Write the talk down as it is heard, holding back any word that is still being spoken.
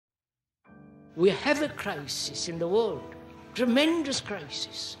We have a crisis in the world, tremendous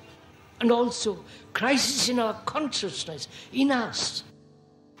crisis, and also crisis in our consciousness, in us.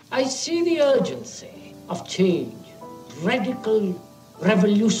 I see the urgency of change, radical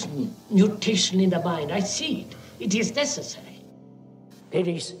revolution, mutation in the mind. I see it. It is necessary. There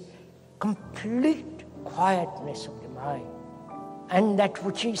is complete quietness of the mind, and that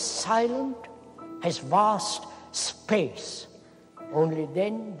which is silent has vast space. Only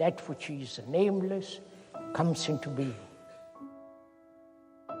then that which is nameless comes into being.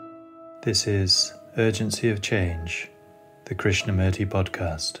 This is Urgency of Change, the Krishnamurti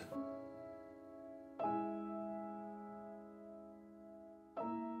podcast.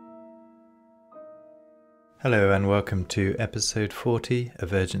 Hello and welcome to episode 40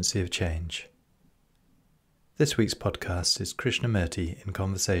 of Urgency of Change. This week's podcast is Krishnamurti in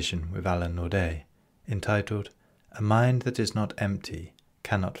conversation with Alain Naudé, entitled A Mind That Is Not Empty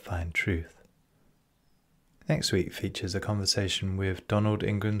Cannot Find Truth. Next week features a conversation with Donald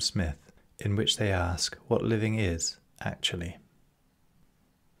Ingram Smith, in which they ask what living is, actually.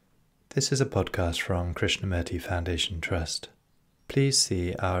 This is a podcast from Krishnamurti Foundation Trust. Please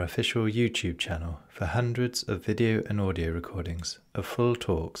see our official YouTube channel for hundreds of video and audio recordings of full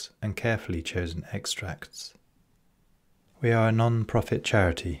talks and carefully chosen extracts. We are a non-profit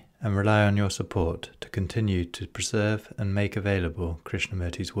charity and rely on your support to continue to preserve and make available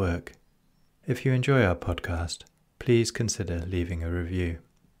Krishnamurti's work. If you enjoy our podcast, please consider leaving a review.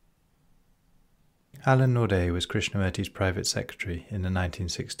 Alain Naudé was Krishnamurti's private secretary in the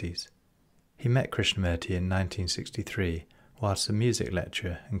 1960s. He met Krishnamurti in 1963 whilst a music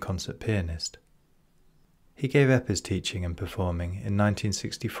lecturer and concert pianist. He gave up his teaching and performing in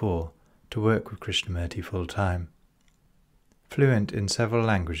 1964 to work with Krishnamurti full-time. Fluent in several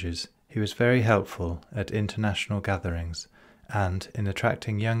languages, he was very helpful at international gatherings and in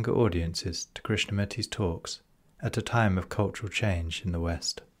attracting younger audiences to Krishnamurti's talks at a time of cultural change in the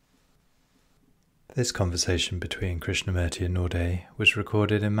West. This conversation between Krishnamurti and Naudé was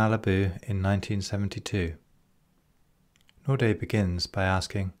recorded in Malibu in 1972. Naudé begins by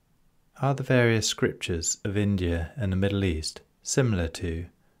asking, are the various scriptures of India and the Middle East similar to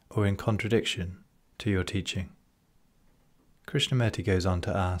or in contradiction to your teaching? Krishnamurti goes on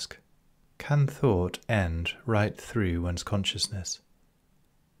to ask, can thought end right through one's consciousness?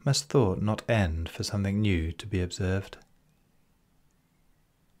 Must thought not end for something new to be observed?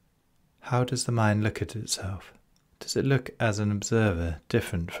 How does the mind look at itself? Does it look as an observer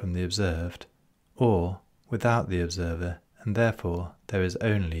different from the observed, or without the observer, and therefore there is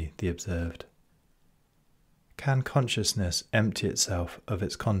only the observed? Can consciousness empty itself of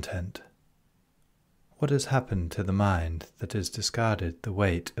its content? What has happened to the mind that has discarded the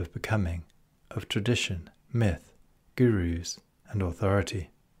weight of becoming, of tradition, myth, gurus, and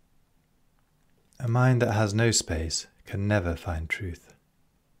authority? A mind that has no space can never find truth.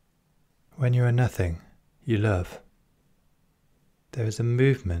 When you are nothing, you love. There is a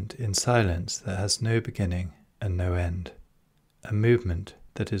movement in silence that has no beginning and no end, a movement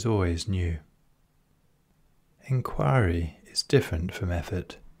that is always new. Inquiry is different from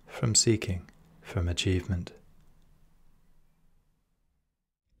effort, from seeking, from achievement.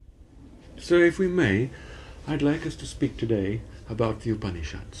 So if we may, I'd like us to speak today about the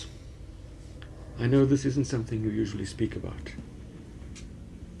Upanishads. I know this isn't something you usually speak about,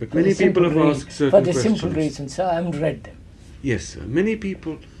 but many people have asked certain questions. For the simple reason, sir, I haven't read them. Yes, sir. Many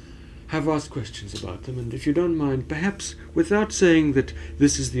people have asked questions about them, and if you don't mind, perhaps without saying that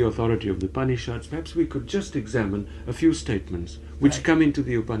this is the authority of the Upanishads, perhaps we could just examine a few statements which come into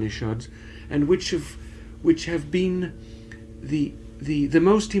the Upanishads and which have been the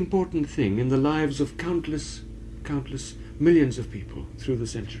most important thing in the lives of countless millions of people through the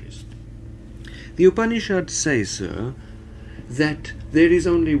centuries. The Upanishads say, sir, that there is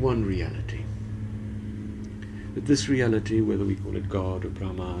only one reality. That this reality, whether we call it God or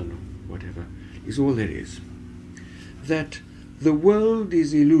Brahman or whatever, is all there is. That the world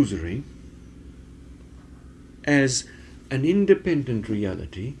is illusory as an independent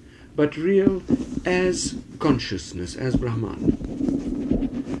reality, but real as consciousness, as Brahman.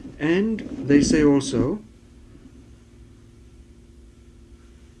 And they say also,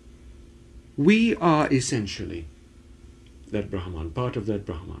 we are essentially that Brahman, part of that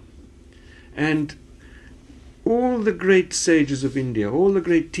Brahman. And all the great sages of India, all the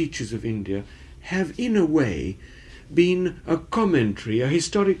great teachers of India have in a way been a commentary, a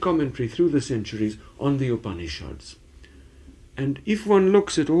historic commentary through the centuries on the Upanishads. And if one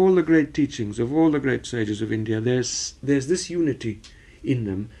looks at all the great teachings of all the great sages of India, there's this unity in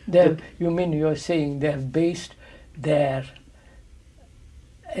them. You mean you're saying they've based their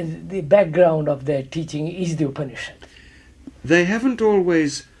the background of their teaching is the Upanishad. They haven't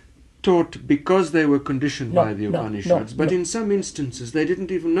always taught because they were conditioned No, by the no, Upanishads, no, but no. in some instances they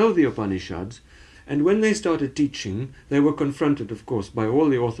didn't even know the Upanishads, and when they started teaching, they were confronted, of course, by all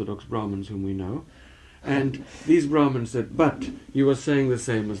the orthodox Brahmins whom we know, and these Brahmins said, but you are saying the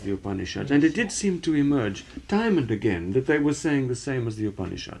same as the Upanishads. And it did seem to emerge time and again that they were saying the same as the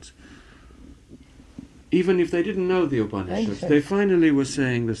Upanishads. Even if they didn't know the Upanishads, they finally were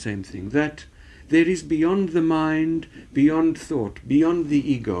saying the same thing, that there is beyond the mind, beyond thought, beyond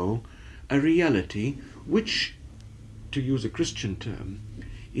the ego, a reality which, to use a Christian term,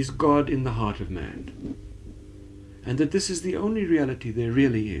 is God in the heart of man. And that this is the only reality there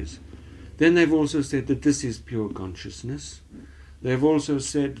really is. Then they've also said that this is pure consciousness. They've also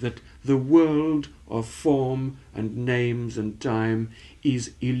said that the world of form and names and time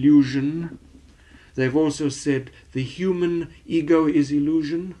is illusion. They've also said the human ego is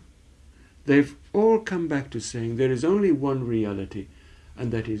illusion. They've all come back to saying there is only one reality,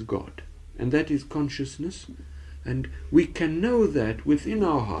 and that is God. And that is consciousness. And we can know that within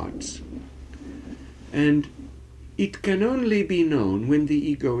our hearts. And it can only be known when the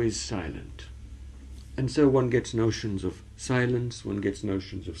ego is silent. And so one gets notions of silence, one gets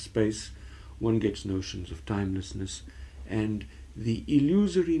notions of space, one gets notions of timelessness, and the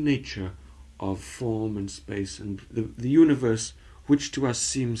illusory nature of form and space and the universe, which to us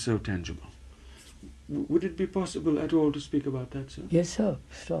seems so tangible. Would it be possible at all to speak about that, sir? Yes, sir.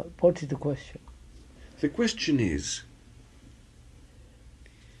 So, what is the question? The question is,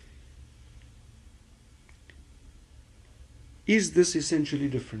 is this essentially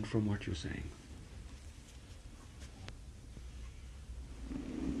different from what you're saying?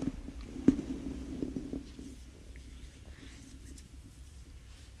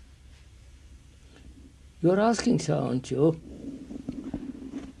 You're asking, sir, aren't you,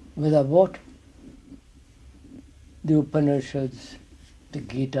 whether what the Upanishads, the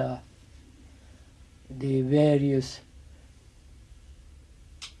Gita, the various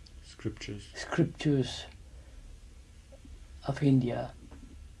scriptures of India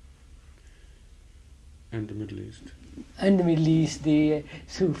and the Middle East, the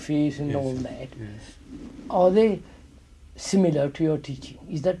Sufis and all that, yes. Are they similar to your teaching?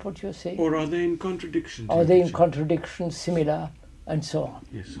 Is that what you're saying? Or are they in contradiction to Are your they in teaching? contradiction, similar, and so on?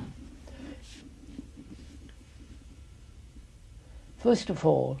 Yes, sir. First of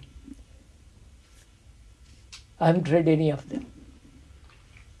all, I haven't read any of them.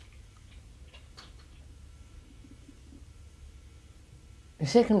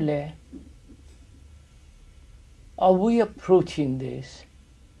 Secondly, are we approaching this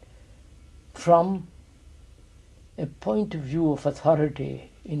from a point of view of authority,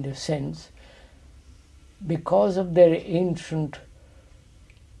 in the sense, because of their ancient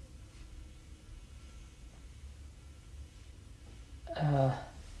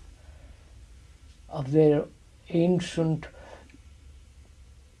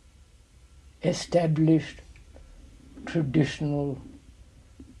established traditional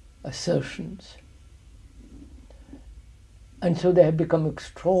assertions, and so they have become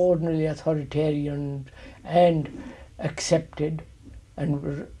extraordinarily authoritarian and accepted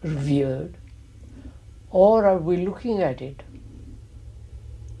and revered? Or are we looking at it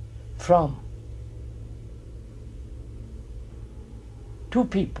from two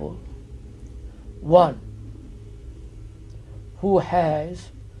people, one who has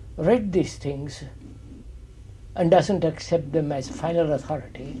read these things and doesn't accept them as final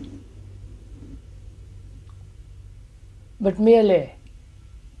authority, but merely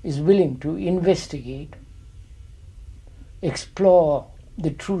is willing to investigate, explore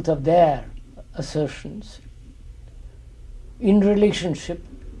the truth of their assertions in relationship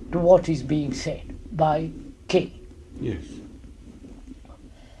to what is being said by K. Yes.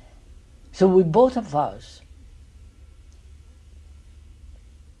 So we, both of us,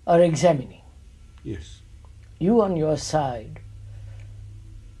 are examining. Yes. You on your side,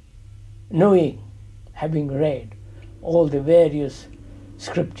 knowing, having read all the various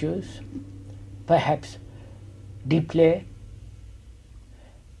scriptures, perhaps deeply,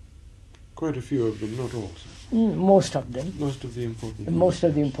 Quite a few of them, not all, sir. most of them, Most of the important ones. most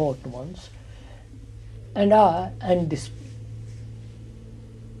of the important ones,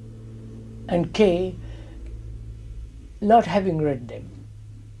 and K, not having read them,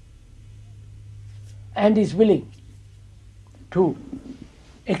 and is willing to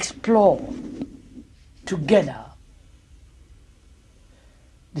explore together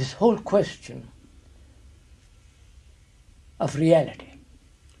this whole question of reality,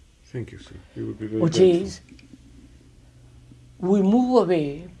 Thank you, sir. You would be very which grateful. is we move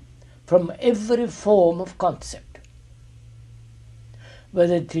away from every form of concept.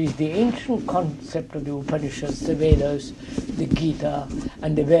 Whether it is the ancient concept of the Upanishads, the Vedas, the Gita,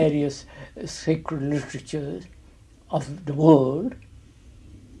 and the various sacred literatures of the world,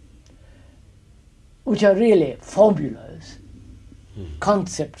 which are really formulas,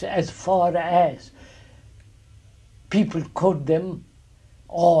 concepts as far as people quote them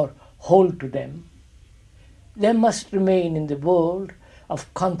or hold to them, they must remain in the world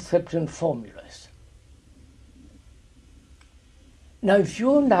of concepts and formulas. Now, if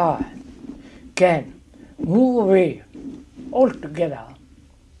you and I can move away altogether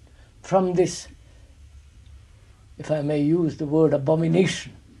from this, if I may use the word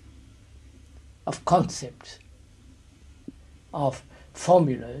abomination, of concepts, of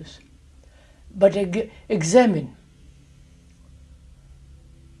formulas, but examine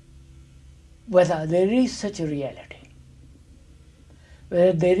whether there is such a reality,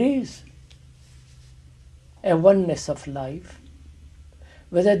 whether there is a oneness of life,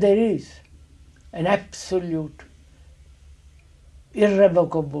 whether there is an absolute,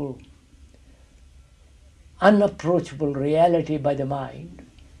 irrevocable, unapproachable reality by the mind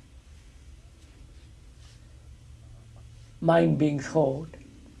being thought,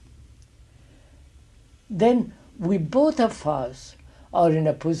 then we both of us are in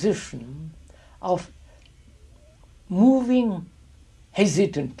a position of moving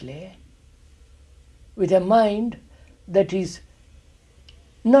hesitantly with a mind that is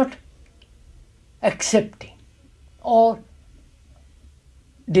not accepting or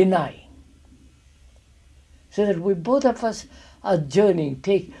denying. So that we both of us are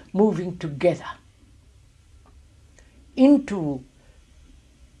journeying, moving together into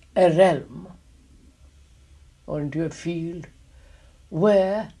a realm or into a field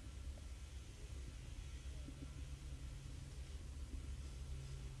where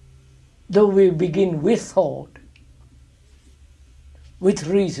though we begin with thought, with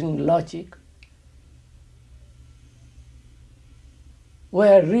reason, logic,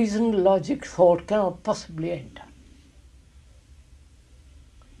 where reason, logic, thought cannot possibly enter.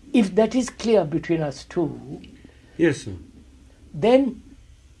 If that is clear between us two, yes, sir, then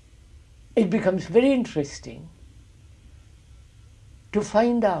it becomes very interesting to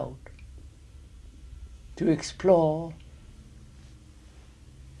find out, to explore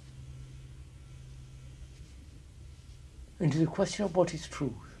into the question of what is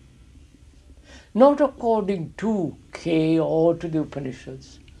truth. Not according to K or to the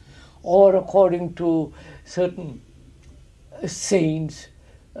Upanishads, or according to certain saints,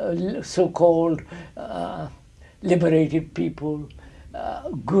 so-called liberated people,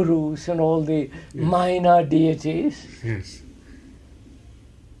 gurus and all the minor deities, yes,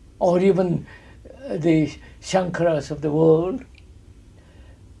 or even the Shankaras of the world.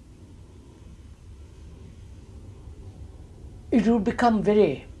 It will become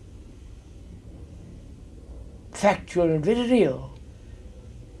very factual and very real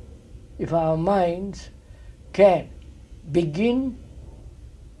if our minds can begin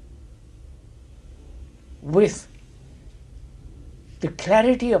with the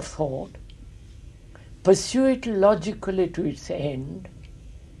clarity of thought, pursue it logically to its end,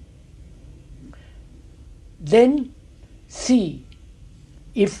 then see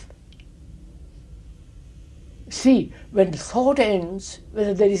when the thought ends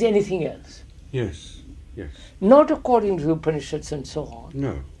whether there is anything else. yes, yes. Not according to the Upanishads and so on.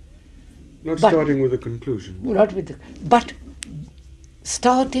 No, not But- starting with a conclusion. But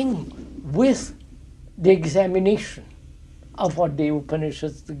starting with the examination of what the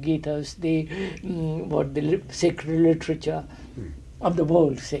Upanishads, the Gitas, what the sacred literature of the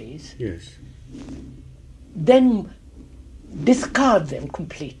world says, Yes, then discard them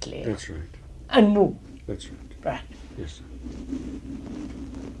completely that's right. and move. That's right. Right. Yes, sir.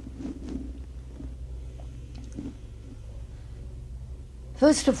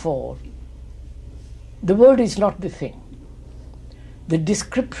 First of all, the word is not the thing. The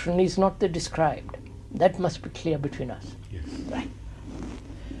description is not the described. That must be clear between us. Yes. Right.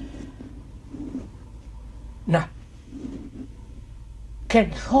 Now,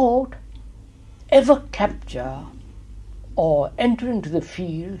 can thought ever capture or enter into the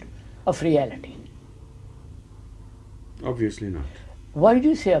field of reality? Obviously not. Why do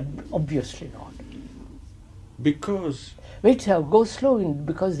you say obviously not? Because Wait, sir, go slow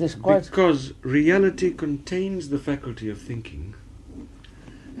because this quite. Because reality contains the faculty of thinking,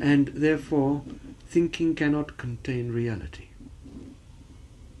 and therefore thinking cannot contain reality.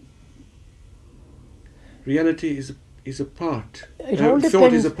 Reality is a part. It all Thought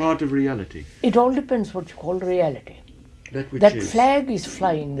depends- is a part of reality. It all depends what you call reality. That which That is. flag is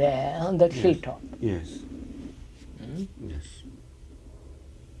flying there on that hilltop. Yes. Yes.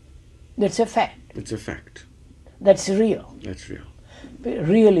 That's a fact. It's a fact. That's real. That's real.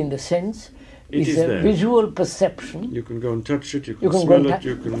 Real in the sense It is is a there. visual perception. You can go and touch it, you can You can go smell and it, touch-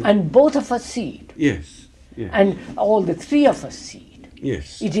 you can... and both of us see it. Yes. Yes. And all the three of us see it.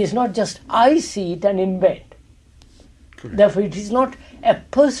 Yes. It is not just I see it and embed. Correct. Therefore, it is not a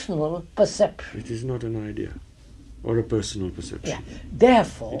personal perception. It is not an idea or a personal perception. Yeah.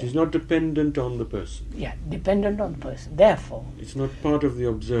 Therefore, It is not dependent on the person. yeah, dependent on the person. Therefore, It's not part of the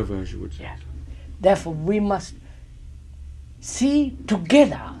observer, as you would say. yeah. Therefore, we must see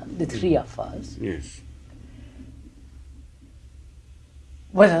together, the three of us, Yes.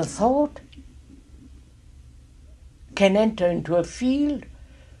 whether thought can enter into a field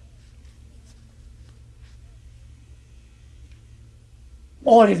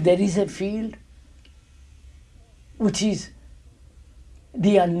or if there is a field which is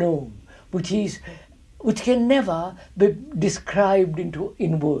the unknown, which can never be described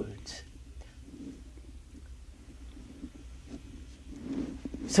in words.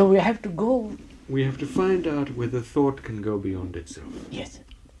 So we have to go, We have to find out whether thought can go beyond itself. yes,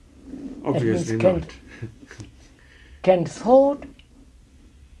 Obviously can- not. can thought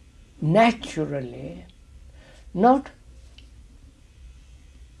naturally, not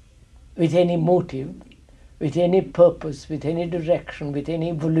with any motive, with any purpose, with any direction, with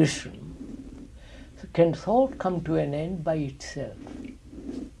any volition, can thought come to an end by itself?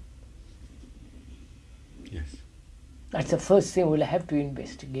 Yes. That's the first thing we'll have to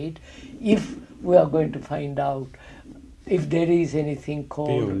investigate if we are going to find out if there is anything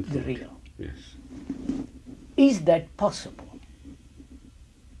called Beyond the thought. real. Yes. Is that possible?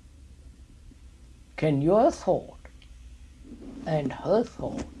 Can your thought and her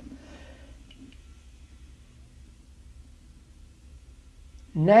thought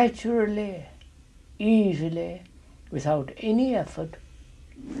naturally, easily, without any effort,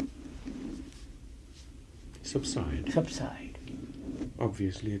 Subside. subside?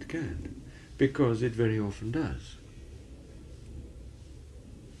 Obviously it can, because it very often does.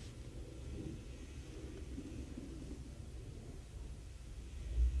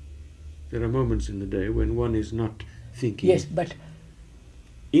 There are moments in the day when one is not thinking Yes, but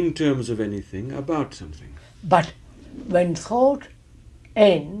in terms of anything about something. when thought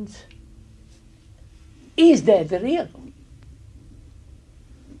ends, is there the real?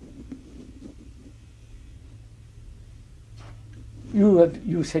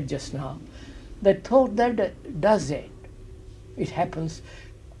 You said just now that thought that does end. It happens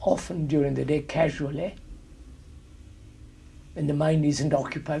often during the day, casually, when the mind isn't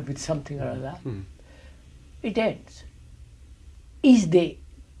occupied with something or other. It ends. Is the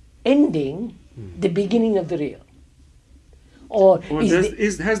ending the beginning of the real? Or Or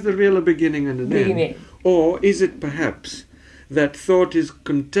is has the real a beginning and an Beginning. end? Or is it perhaps that thought is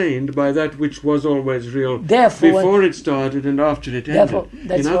contained by that which was always real Therefore- before it started and after it ended? Therefore,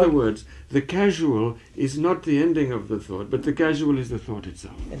 that's In other what- words, the casual is not the ending of the thought, but the casual is the thought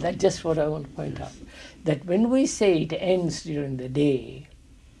itself. that's just what I want to point out. That when we say it ends during the day,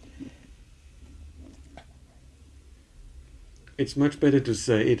 It's much better to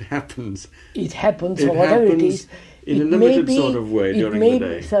say it happens. it happens, It or whatever it happens is. in a it may limited be- sort of way it during may the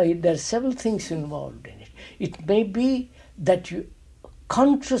be- day. Sorry, there are several things involved in it. It may be that your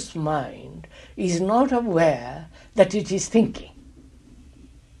conscious mind is not aware that it is thinking.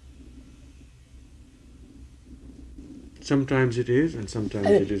 Sometimes it is, and sometimes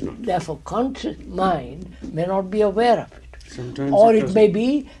it is not. Therefore, conscious mind may not be aware of it. Sometimes Or it it may doesn't.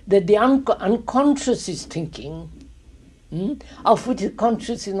 be that the unconscious is thinking, of which the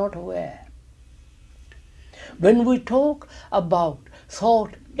conscious is not aware. When we talk about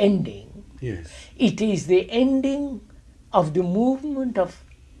thought ending, Yes. it is the ending of the movement of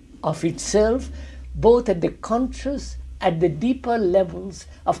itself, both at the conscious, at the deeper levels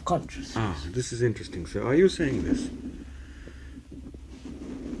of consciousness. Ah, this is interesting. So are you saying this?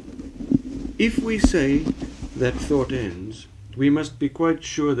 If we say that thought ends, we must be quite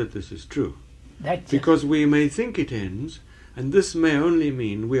sure that this is true. That's Because we may think it ends, and this may only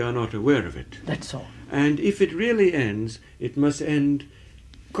mean we are not aware of it. that's all. And if it really ends, it must end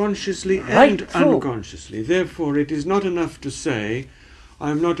consciously Right and through. unconsciously. Therefore, it is not enough to say,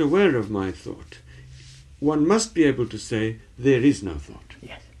 I'm not aware of my thought. One must be able to say, there is no thought.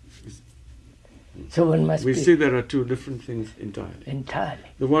 Yes. So one must We be see there are two different things entirely. entirely.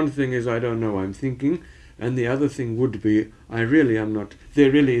 The one thing is, I don't know, I'm thinking, and the other thing would be, I really am not,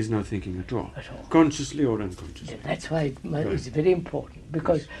 there really is no thinking at all. At all. Consciously or unconsciously. That's why it's very important,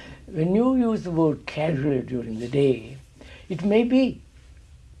 because when you use the word casually during the day, It may be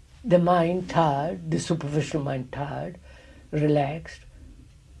the mind tired, the superficial mind tired, relaxed,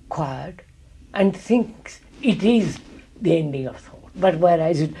 quiet, and thinks it is the ending of thought. But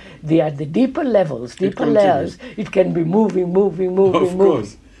whereas at the deeper levels, deeper layers, it can be moving. Of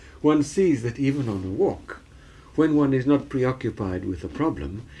course, one sees that even on a walk, when one is not preoccupied with a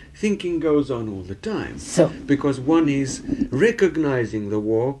problem, thinking goes on all the time. So, because one is recognizing the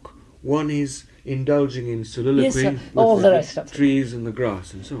walk, one is indulging in soliloquy yes, with all the rest of it. trees and the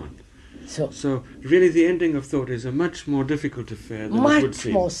grass and so on. So really the ending of thought is a much more difficult affair than it would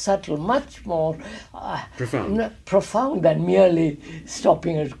seem. Much more subtle, much more profound than merely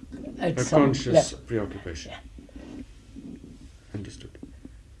stopping at a some conscious level. preoccupation. Yeah. Understood.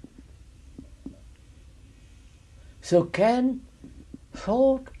 So can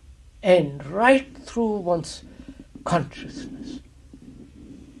thought end right through one's consciousness?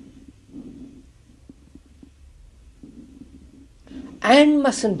 And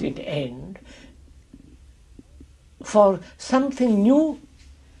mustn't it end for something new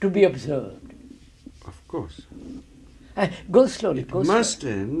to be observed? Of course. Go slowly. It must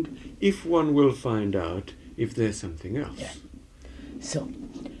end if one will find out if there's something else. Yeah. So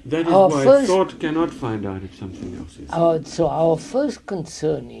that is why thought cannot find out if something else is. So our first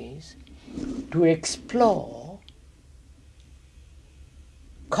concern is to explore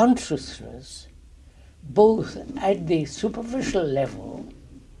consciousness both at the superficial level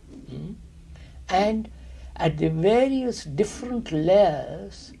and at the various different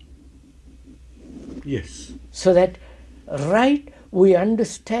layers. Yes. So that we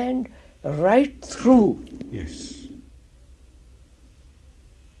understand right through. Yes.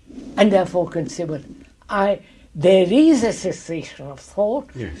 And therefore can say, well, there is a cessation of thought.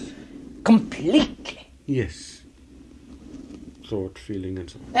 Yes. Completely. Yes. Thought, feeling and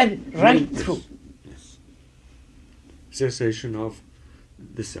so on. And right yes. through. Yes. Cessation of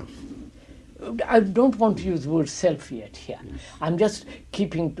the self. I don't want to use the word self yet here. Yes. I'm just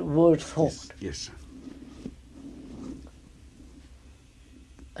keeping the word thought. Yes, sir.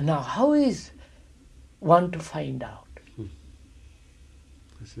 Now, how is one to find out?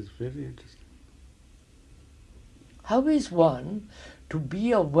 This is very interesting. How is one to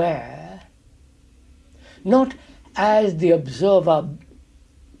be aware, not as the observer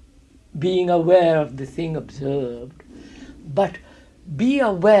being aware of the thing observed, but be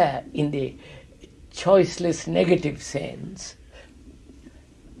aware in the choiceless negative sense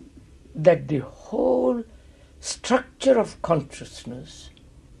that the whole structure of consciousness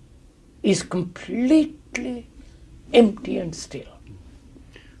is completely empty and still.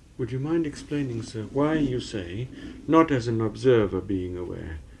 Would you mind explaining, sir, why you say not as an observer being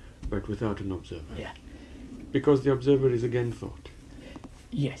aware, but without an observer? Yeah. Because the observer is again thought.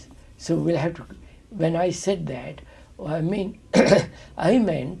 Yes. So we'll have to. When I said that, I mean, I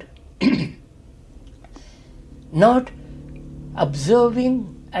meant not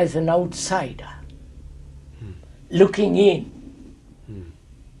observing as an outsider, looking in.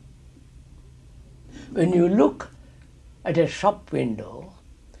 When you look at a shop window,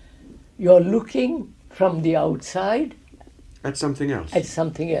 you're looking from the outside at something else. At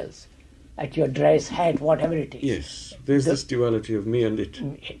something else. At your dress, hat, whatever it is. Yes, there's this duality of me and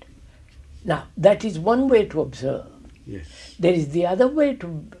it. Now, that is one way to observe. Yes. There is the other way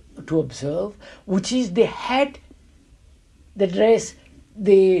to observe, which is the hat, the dress,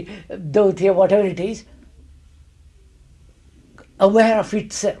 the dhoti, whatever it is, aware of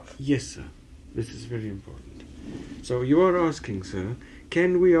itself. Yes, sir. This is very important. So you are asking, sir,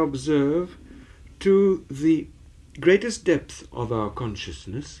 can we observe to the greatest depth of our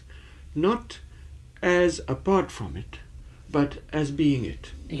consciousness, not as apart from it, but as being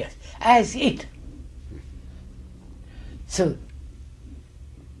it? Yes, as it. So,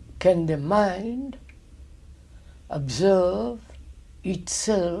 can the mind observe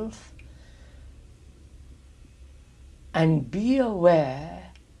itself and be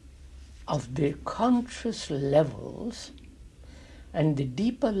aware of the conscious levels and the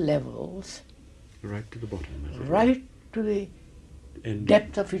deeper levels, right to the bottom, right to the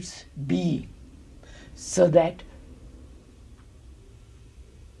depth of its being, so that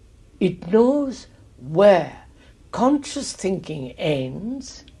it knows where conscious thinking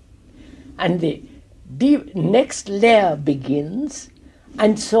ends and the next layer begins,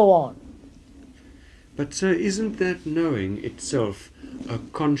 and so on. But sir, isn't that knowing itself a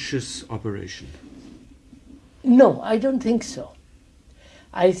conscious operation? No, I don't think so.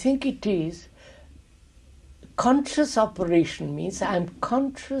 I think it is conscious operation means I'm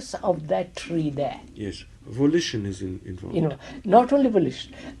conscious of that tree there. Yes, volition is involved. Not only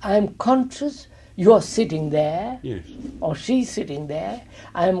volition. I'm conscious, You are sitting there, Yes. or she's sitting there.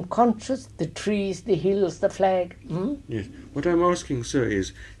 I am conscious, the trees, the hills, the flag. Yes. What I'm asking, sir,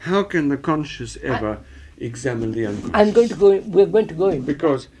 is how can the conscious ever examine the unconscious? We're going to go in.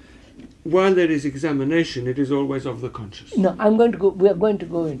 Because while there is examination, it is always of the conscious. No, we're going to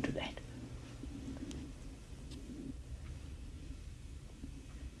go into that.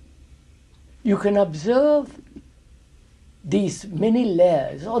 You can observe these many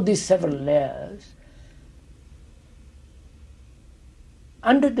layers, or these several layers,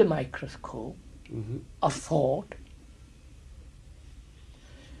 under the microscope of thought.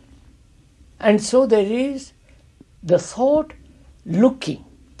 And so there is the thought looking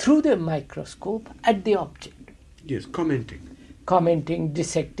through the microscope at the object. Yes, commenting,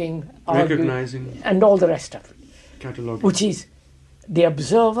 dissecting, recognizing, arguing, and all the rest of it. cataloging. Which is the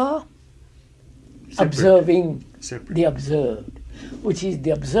observer Separate. observing Separate. the observed, which is the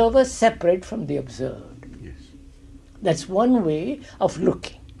observer separate from the observed. Yes. That's one way of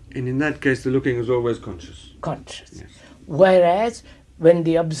looking. And in that case, the looking is always conscious. Conscious. Yes. Whereas when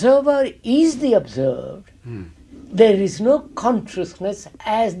the observer is the observed, there is no consciousness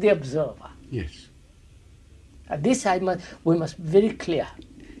as the observer. Yes. This we must be very clear.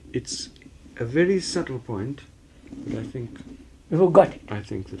 It's a very subtle point, but I think We've got it.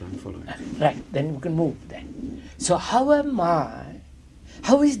 that I'm following. Right, then we can move then. So how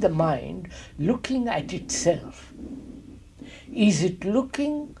is the mind looking at itself? Is it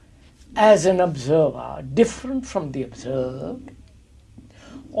looking as an observer, different from the observed?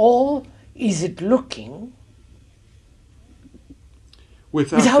 Or is it looking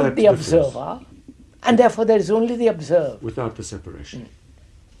without that the difference, observer, and therefore there is only the observed? without the separation?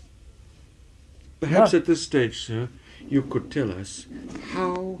 Perhaps at this stage, sir, you could tell us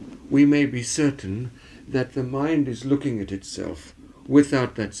how we may be certain that the mind is looking at itself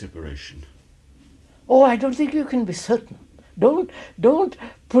without that separation. Oh, I don't think you can be certain. Don't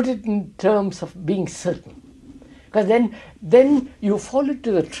put it in terms of being certain. Because then you fall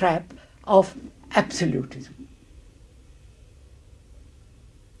into the trap of absolutism.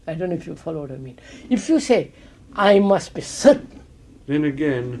 I don't know if you follow what I mean. If you say, I must be certain, Then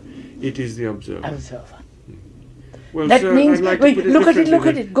again, it is the observer. observer. Well, That sir, means, I'd like wait, to put it look at it, differently look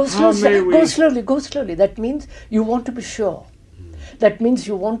at then. it. Go How slowly, may we- go slowly. That means you want to be sure. That means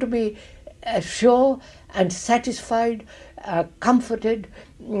you want to be sure and satisfied, comforted,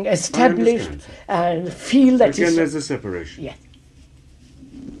 established, understand, sir. and feel that Again, it's... there's a separation. Yes.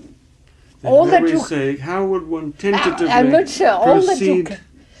 Then All may that we you- say, how would one tentatively I'm not sure. All that you proceed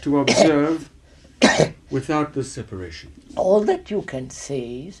to observe without this separation? All that you can say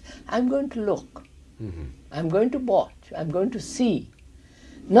is, I'm going to look. I'm going to watch. I'm going to see.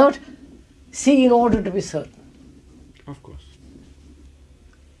 Not see in order to be certain. Of course.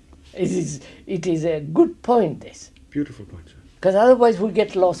 It is a good point, this. Beautiful point, sir. Because otherwise we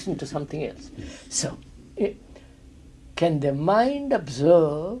get lost into something else. So, can the mind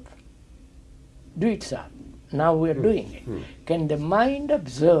observe? Do it, sir. Now we are doing it. Can the mind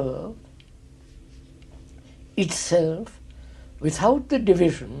observe itself without the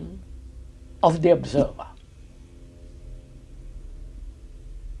division of the observer?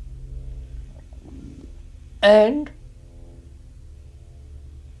 And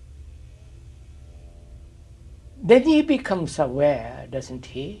then he becomes aware, doesn't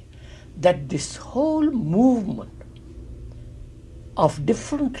he, that this whole movement of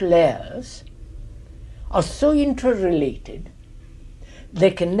different layers are so interrelated,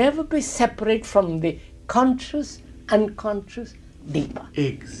 they can never be separate from the conscious, unconscious, deeper.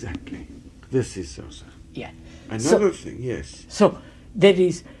 Exactly. This is so, sir. Yeah. Another thing, yes. So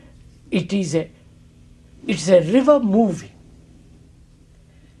it's a river moving.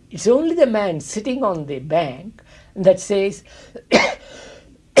 It's only the man sitting on the bank that says,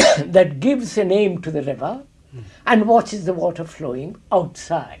 that gives a name to the river and watches the water flowing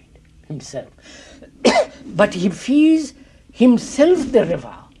outside himself. But he feels himself the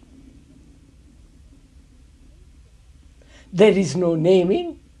river. There is no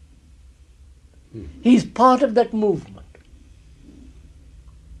naming. He is part of that movement.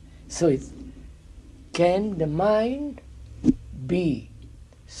 So can the mind be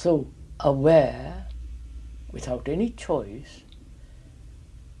so aware, without any choice,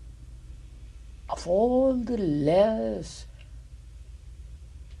 of all the layers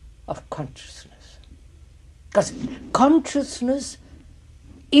of consciousness? Because consciousness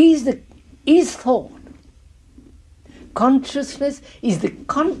is thought. Consciousness is the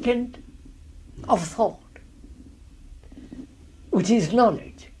content of thought, which is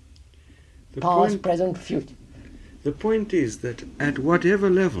knowledge, past, present, future. The point is that at whatever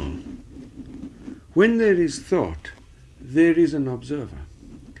level when there is thought, there is an observer.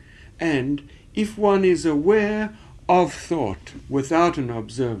 And if one is aware of thought without an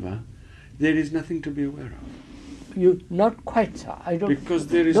observer, there is nothing to be aware of. You not quite, sir. I don't. Because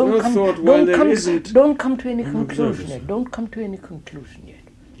there is no thought while there isn't. Don't come to any an conclusion observer, yet. Don't come to any conclusion yet.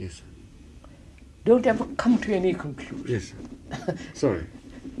 Yes, sir. Don't ever come to any conclusion. Yes, sir. Sorry.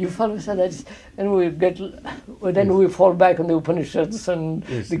 You follow, sir? And we get. Well, then we fall back on the Upanishads and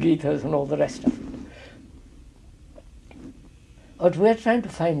Yes, the sir. Gitas and all the rest of it. What we're trying to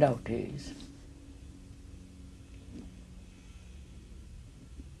find out is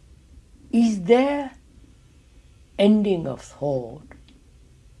there ending of thought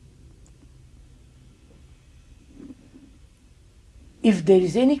if there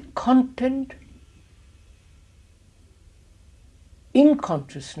is any content in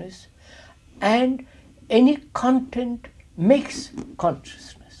consciousness and any content makes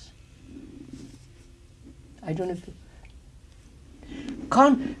consciousness. I don't know if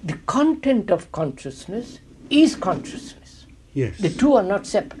the content of consciousness is consciousness. Yes. The two are not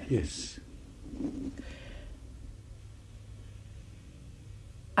separate. Yes.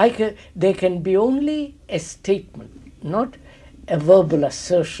 There can be only a statement, not a verbal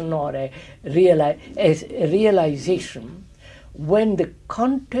assertion or a realization, when the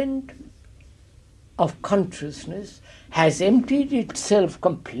content of consciousness has emptied itself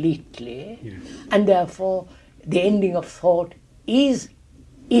completely, Yes. and therefore the ending of thought is.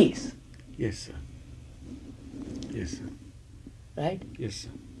 Yes, sir. Yes, sir. Right? Yes, sir.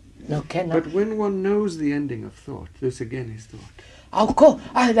 Now But when one knows the ending of thought, this again is thought. of course,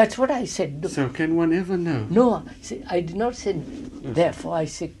 that's what I said. So can one ever know? No, see, I did not say. Therefore, I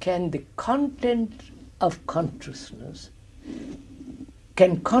say, can the content of consciousness,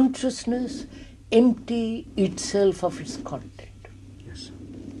 can consciousness empty itself of its content? Yes, sir.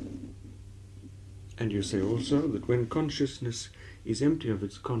 And you say also that when consciousness is empty of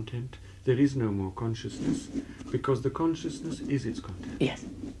its content, there is no more consciousness, because the consciousness is its content. Yes.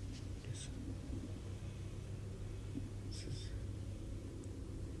 Yes, sir.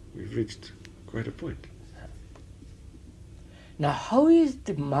 We've reached quite a point. Now, how is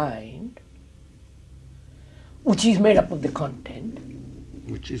the mind, which is made up of the content,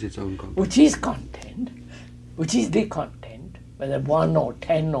 Which is its own content. which is content, which is the content, whether 1 or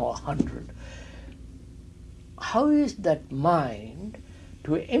 10 or 100, how is that mind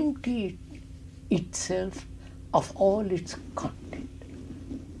to empty itself of all its content?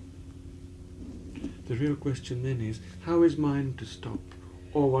 The real question then is, how is mind to stop?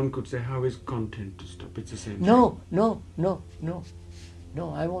 Or one could say, how is content to stop? It's the same thing. No,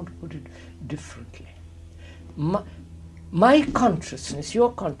 I want to put it differently. My consciousness,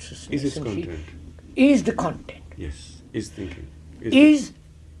 your consciousness, Is its and content? is the content. Yes. Is thinking. Is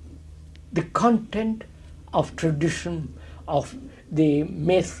the content of tradition, of the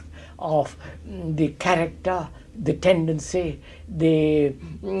myth, of the character, the tendency, the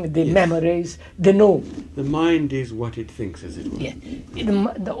memories, the know. The mind is what it thinks, as it were.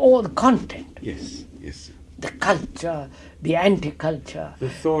 Yes. All the content, Yes. Yes, sir. the culture, the anti-culture. The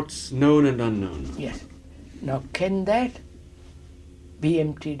thoughts known and unknown. Yes. Now, can that be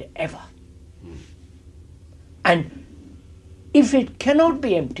emptied ever? And if it cannot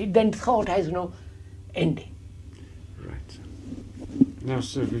be emptied, then thought has no ending. Right, sir. Now,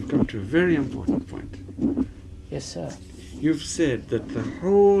 sir, we've come to a very important point. Yes, sir. You've said that the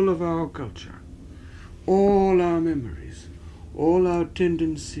whole of our culture, all our memories, all our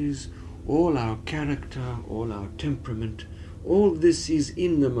tendencies, all our character, all our temperament, all this is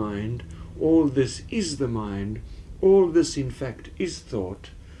in the mind, all this is the mind, all this in fact is thought,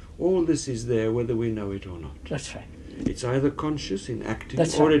 all this is there whether we know it or not. That's right. It's either conscious in acting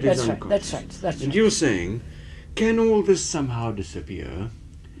That's or right. it is That's right. unconscious. That's right. That's And right. you're saying, can all this somehow disappear?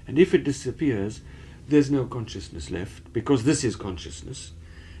 And if it disappears, there's no consciousness left, because this is consciousness.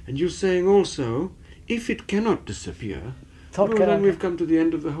 And you're saying also, if it cannot disappear, Thought well, cannot- then we've come to the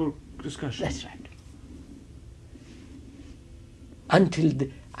end of the whole discussion. That's right.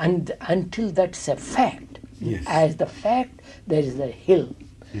 Until that's a fact. Yes. As the fact, there is a hill.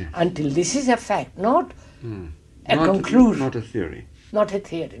 Yes. Until this is a fact, not a Not- conclusion, Not a theory. not a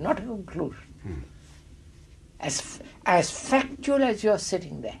theory, not a conclusion. As factual as you're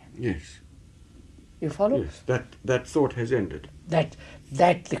sitting there. Yes. You follow? Yes. That thought has ended. That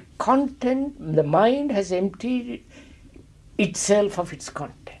the content, the mind has emptied itself of its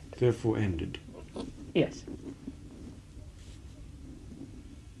content. Therefore ended. Yes.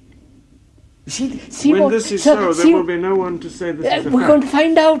 See When what, this is so, so, see there will be no one to say this is a we're fact. going to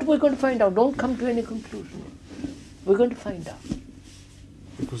find out. We're going to find out. Don't come to any conclusion. We're going to find out.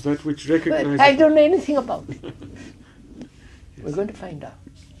 Because that which recognizes... I don't know anything about it. We're going to find out.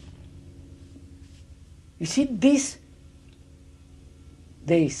 You see, this,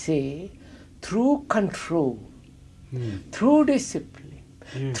 they say, through control, through discipline,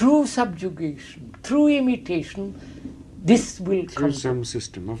 through subjugation, through imitation, this will come. Through some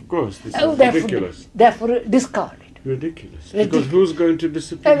system, of course. This Oh, is therefore, ridiculous. therefore discard it. Ridiculous. Ridiculous. Because who's going to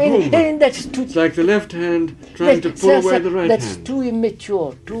discipline whom? That's too, It's like the left hand trying to pull away the right that's hand. too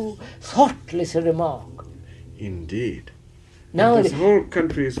immature, too thoughtless a remark. Indeed. Now, And this whole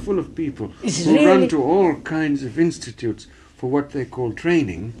country is full of people It's who run really- to all kinds of institutes for what they call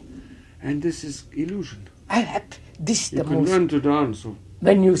training, and this is illusion. this is You the can most. learn to dance. Or,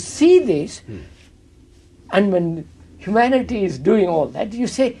 When you see this, and when humanity is doing all that, you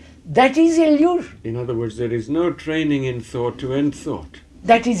say, that is illusion. in other words, there is no training in thought to end thought.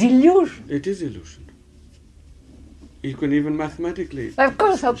 That is illusion. It is illusion. You can even mathematically... Of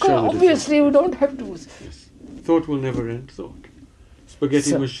course, show the obviously you don't have to. Yes. Thought will never end thought. Spaghetti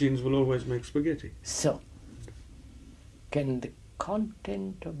So- machines will always make spaghetti. So, can the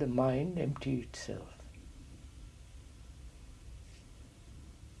content of the mind empty itself?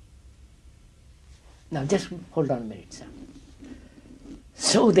 Now just hold on a minute, sir.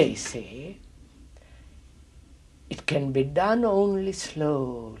 So they say, it can be done only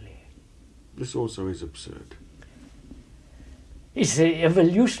slowly. This also is absurd. It's an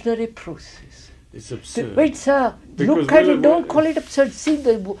evolutionary process. It's absurd. Wait, sir, Because look at we'll- it, don't call it absurd.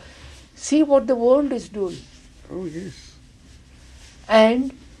 See what the world is doing. Oh, yes.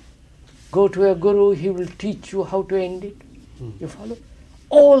 And go to a guru, he will teach you how to end it. You follow?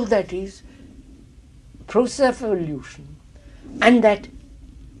 All that is process of evolution. And that,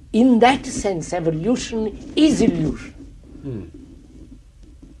 in that sense, evolution is illusion.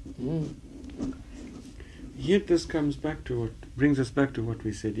 Yet this comes back to brings us back to what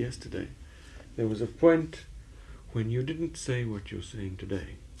we said yesterday. There was a point when you didn't say what you're saying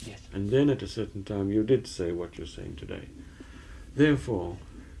today. Yes. And then at a certain time you did say what you're saying today. Therefore,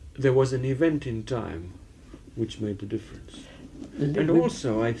 there was an event in time which made the difference. And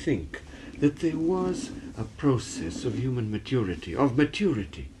also, I think that there was a process of human maturity,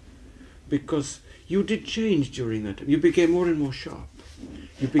 because you did change during that time. You became more and more sharp.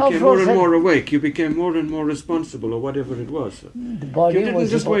 You became more and more awake. You became more and more responsible, or whatever it was. The body You didn't was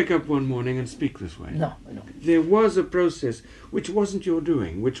just wake up one morning and speak this way. No. There was a process which wasn't your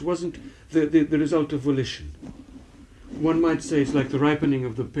doing, which wasn't the result of volition. One might say it's like the ripening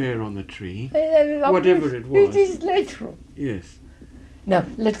of the pear on the tree. Whatever it was. It is natural. Yes. Now,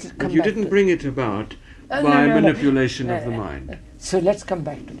 let's come But you back didn't to bring it about No, by no. manipulation of the mind. So let's come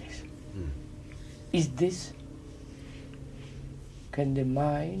back to this. Is this, can the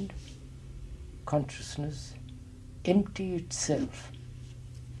mind, consciousness, empty itself?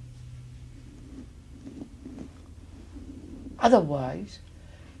 Otherwise,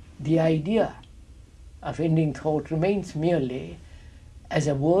 the idea of ending thought remains merely as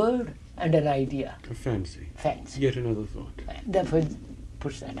a word and an idea. A fancy. Fancy. Yet another thought. Therefore,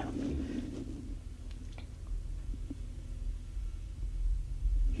 push that out.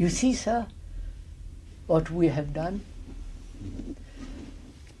 You see, sir, what we have done?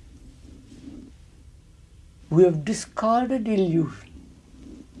 We have discarded illusion.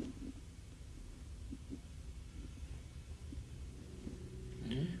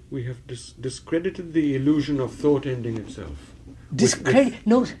 We have discredited the illusion of thought ending itself. Discredit?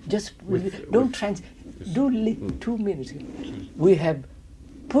 No, just don't yes. do 2 minutes. We have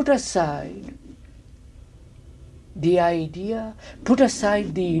put aside the idea, put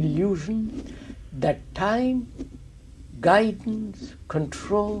aside the illusion that time, guidance,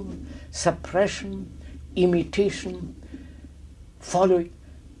 control, suppression, imitation, following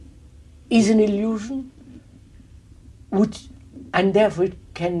is an illusion, which, and therefore it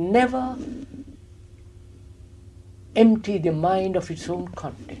can never empty the mind of its own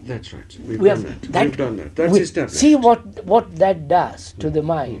content. That's right. We've We done have that. We've done that. That's established. See what that does to the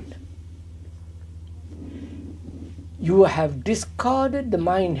mind. You have discarded, the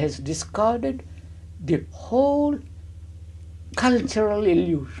mind has discarded the whole cultural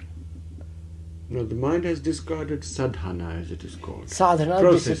illusion. No, the mind has discarded sadhana, as it is called. Sadhana,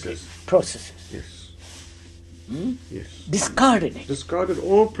 Processes. discipline, processes. Yes. Yes. Discarded it. Discarded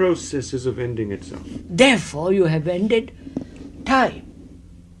all processes of ending itself. Therefore, you have ended time.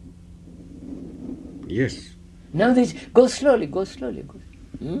 Yes. Now this, go slowly.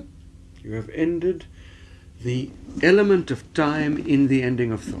 You have ended the element of time in the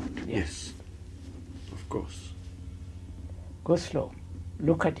ending of thought. Yes. Of course. Go slow.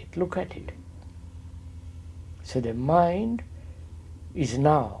 Look at it. So the mind has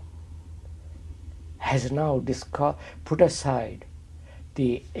now put aside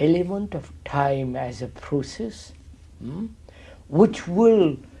the element of time as a process, which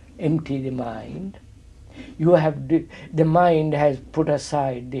will empty the mind. You have the mind has put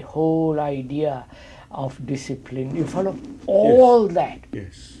aside the whole idea of discipline. You follow all that.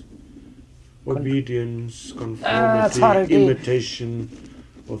 Yes. Obedience, conformity, imitation,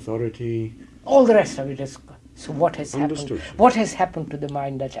 authority. All the rest of it is. So what has Understood. happened? What has happened to the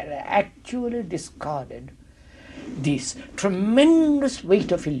mind that has actually discarded this tremendous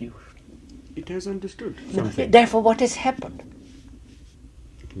weight of illusion? It has understood something. Therefore, what has happened?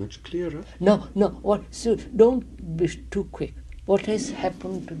 Much clearer. No. What? So don't be too quick. What has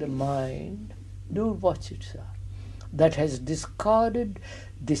happened to the mind? Do watch it, sir. That has discarded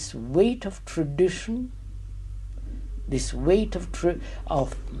this weight of tradition, this weight of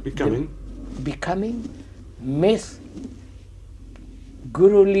becoming, myth,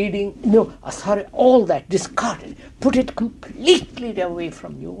 guru leading. No, sorry, all that discarded. Put it completely away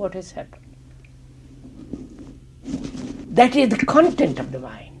from you. What has happened? That is the content of the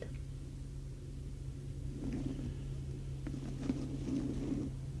mind.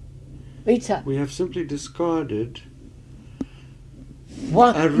 Wait, sir. We have simply discarded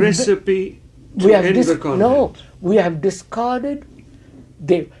a recipe to end the content. No, we have discarded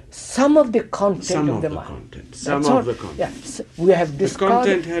some of the content of the mind. Some of the content. Yeah, so we have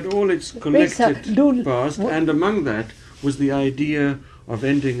discarded. The content had all its connected past, and among that was the idea of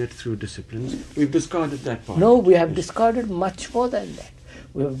ending it through disciplines. We've discarded that part. No, we have discarded much more than that.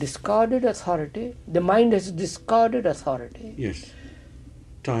 We have discarded authority. The mind has discarded authority. Yes.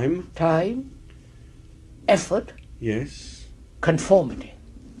 Time. Effort. Yes. Conformity.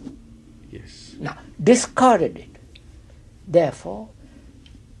 Yes. Now, discarded it. Therefore,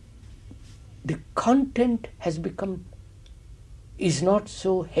 the content is not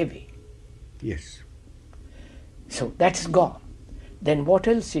so heavy. Yes. So that's gone. Then what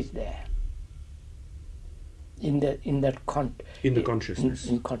else is there? In the consciousness.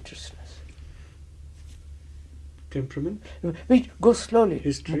 In consciousness. Temperament. Wait, go slowly.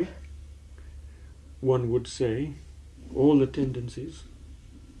 History. One would say all the tendencies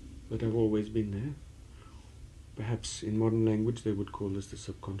that have always been there. Perhaps in modern language they would call this the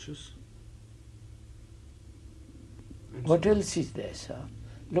subconscious. And what else is there, sir?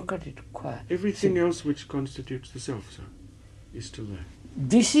 Look at it quietly. Everything else which constitutes the self, sir, is still there.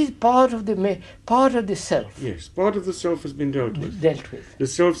 This is part of the self. Yes, part of the self has been dealt with. The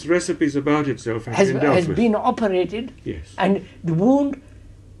self's recipes about itself has been operated. Yes. And the wound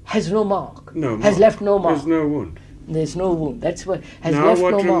has no mark. Has left no mark. There's no wound. There's no wound. That's what has now left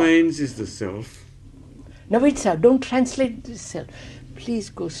what no mark. remains is the self. Now wait, sir, don't translate the self. Please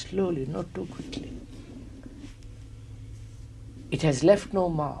go slowly, not too quickly. It has left no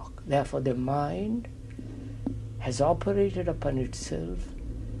mark. Therefore, the mind has operated upon itself,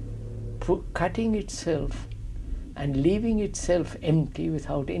 cutting itself and leaving itself empty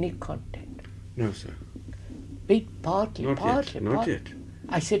without any content. No, sir. Wait, partly. Not yet.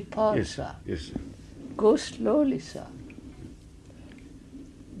 I said partly, yes, sir. Yes, sir. Go slowly, sir.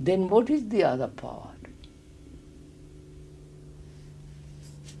 Then what is the other part?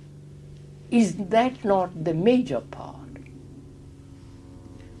 Is that not the major part?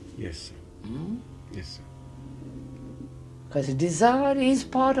 Yes, sir. Yes, sir. Because desire is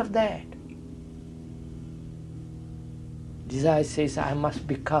part of that. Desire says, I must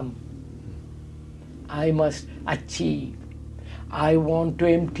become, I must achieve, I want to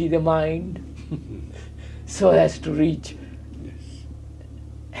empty the mind so as to reach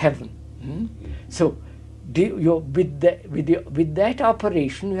heaven. So, with that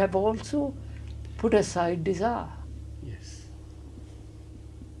operation, you have also put aside desire. Yes.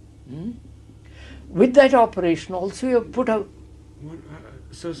 With that operation, also you have put out.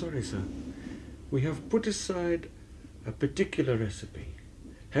 So sorry, sir. We have put aside a particular recipe.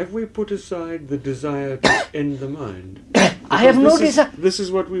 Have we put aside the desire to end the mind? I have no desire. This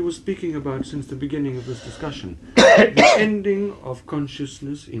is what we were speaking about since the beginning of this discussion. The ending of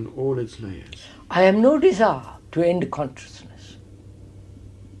consciousness in all its layers. I have no desire to end consciousness.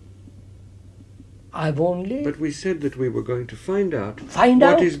 I've only... But we said that we were going to find out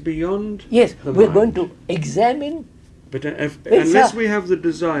what is beyond Yes, the we're mind. going to examine... But unless we have the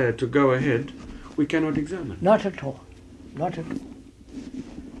desire to go ahead, we cannot examine. Not at all. Not at all.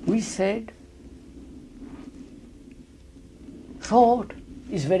 We said thought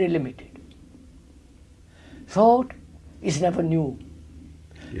is very limited. Thought is never new.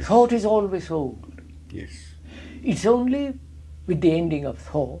 Yes. Thought is always old. Yes. It's only with the ending of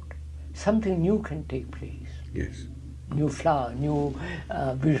thought something new can take place. Yes. new flower, new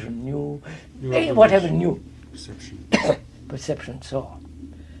vision, new New whatever, observation. new Perception. perception, so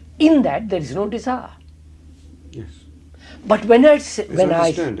on. In that there is no desire. Yes. But when I say, It's when I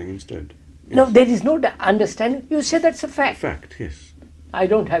understanding instead. Yes. no, there is no understanding. You say that's a fact. Fact, yes. I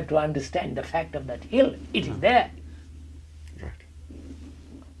don't have to understand the fact of that hill. It is there. Right.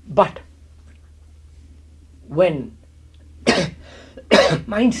 But when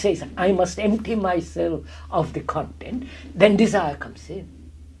mind says, I must empty myself of the content, then desire comes in.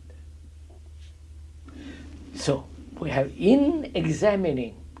 So we have, in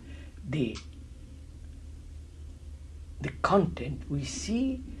examining the content, we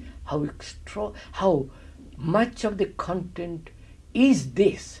see how much of the content is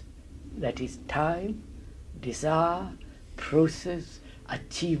this, that is time, desire, process,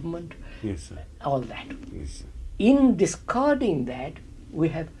 achievement, Yes, sir. all that. Yes, sir. In discarding that, we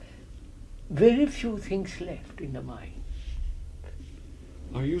have very few things left in the mind.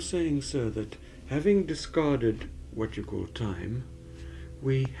 Are you saying, sir, that having discarded what you call time,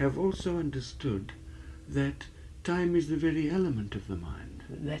 we have also understood that time is the very element of the mind?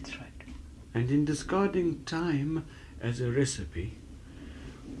 That's right. And in discarding time as a recipe,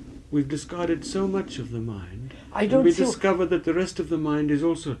 we've discarded so much of the mind, I and don't we see- discover that the rest of the mind is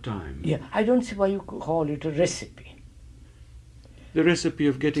also time. Yeah, I don't see why you call it a recipe. The recipe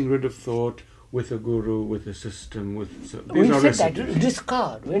of getting rid of thought with a guru, with a system, these We are said recipes. that,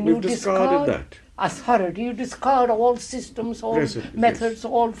 discard. When We've you discarded that. authority, you discard all systems, all Recipes, methods, yes.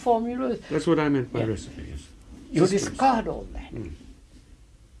 all formulas. That's what I meant by Yeah. recipe, yes. You Systems. discard all that.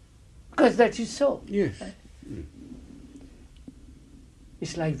 Because that is so. Yes.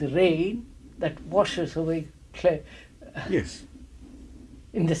 It's like the rain that washes away clay. Yes.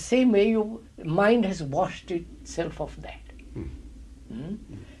 In the same way, your mind has washed itself of that. Hmm?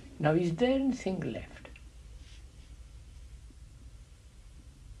 Now, is there anything left?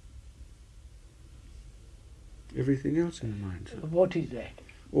 Everything else in the mind, sir. What is that?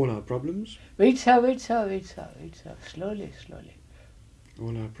 All our problems, Wait, sir, slowly, slowly.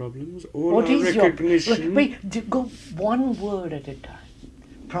 all our problems, all What our is recognition. go one word at a time.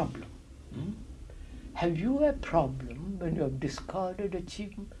 Problem. Have you a problem when you have discarded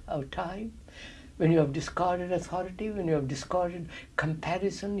achievement or time? When you have discarded authority, when you have discarded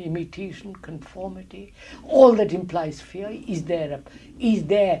comparison, imitation, conformity, all that implies fear, is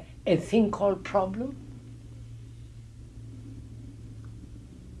there a thing called problem?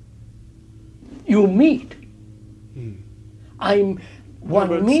 You meet.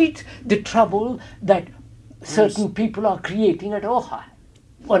 but- Meets the trouble that certain people are creating at Oha.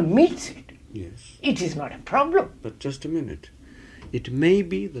 One meets it. Yes. It is not a problem. But just a minute. It may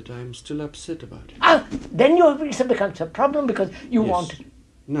be that I am still upset about it. Then it becomes a problem because you Yes. want.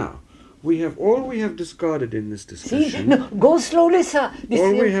 Now, we have discarded in this See, discussion. no, go slowly, sir.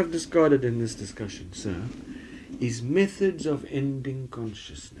 All we have discarded in this discussion, sir, is methods of ending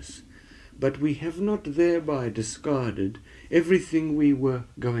consciousness. But we have not thereby discarded everything we were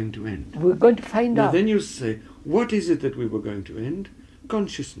going to end. We're going to find Now out. then you say, what is it that we were going to end?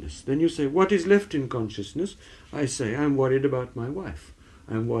 Consciousness. Then you say, what is left in consciousness? I say, I'm worried about my wife.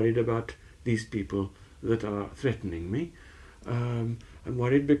 I'm worried about these people that are threatening me. I'm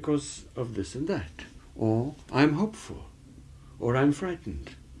worried because of this and that. Or I'm hopeful. Or I'm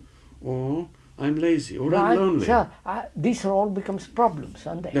frightened. Or I'm lazy. Or I'm lonely. Sir, these are all becomes problems,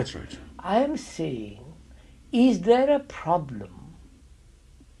 aren't they? That's right, sir. I am saying, is there a problem?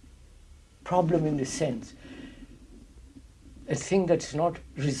 Problem in the sense, a thing that's not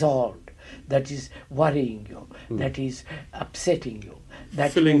resolved, that is worrying you, that is upsetting you,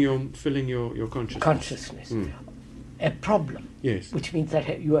 that Filling your consciousness. consciousness, a problem, Yes. which means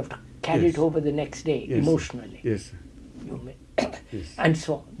that you have to carry Yes. it over the next day Yes, sir. emotionally. Yes, sir. You may, Yes. and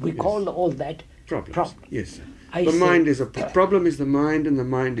so on. We call all that Problems. problem. Yes, sir. I The say- mind is problem is the mind, and the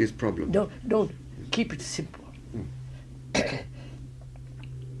mind is problem. Don't keep it simple.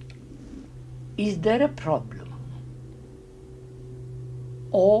 Is there a problem,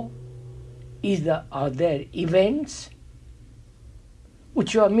 or are there events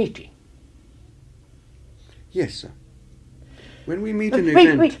which you are meeting? Yes, sir. When we meet an Wait,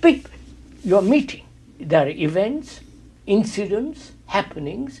 event, wait. You are meeting. There are events, incidents,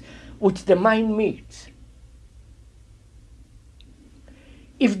 happenings which the mind meets.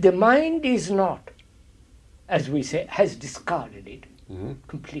 If the mind is not, as we say, has discarded it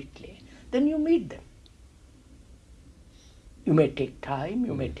completely, then you meet them. You may take time,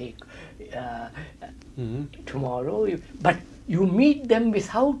 you may take tomorrow, but you meet them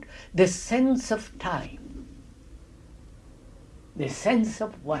without the sense of time. the sense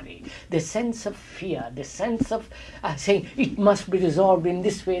of worry, the sense of fear, the sense of saying it must be resolved in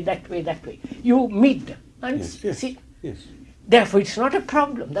this way, that way, that way. You meet them and Yes, see. yes. Therefore, it's not a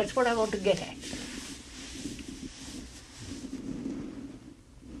problem. That's what I want to get at.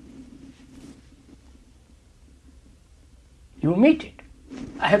 You meet it.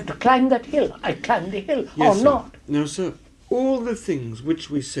 I have to climb that hill. I climb the hill Yes, or sir. not. Now, sir, all the things which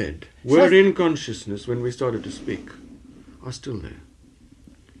we said were in consciousness when we started to speak are still there.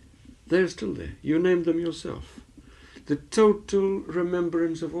 They're still there. You named them yourself. The total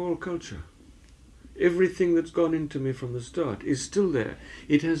remembrance of all culture. Everything that's gone into me from the start is still there.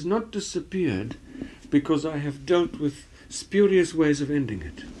 It has not disappeared because I have dealt with spurious ways of ending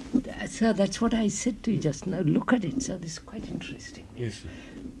it. Sir, that's what I said to you just now. Look at it, sir. This is quite interesting. Yes, sir.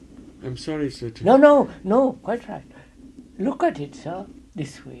 I'm sorry, sir. No, quite right. Look at it, sir,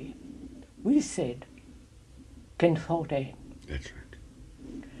 this way. We said, can thought end? That's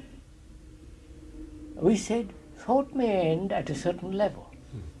right. We said, thought may end at a certain level.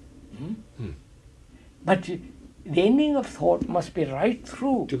 But the ending of thought must be right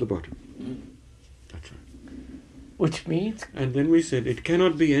through. To the bottom. That's right. Which means... And then we said it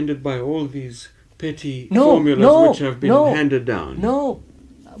cannot be ended by all these petty formulas which have been handed down. No,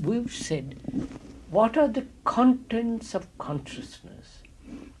 we've said, what are the contents of consciousness?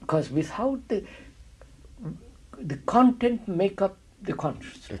 Because without the content make up the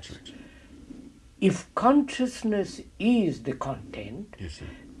consciousness. That's right. If consciousness is the content, Yes, sir.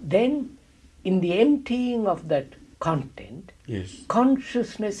 then in the emptying of that content, Yes.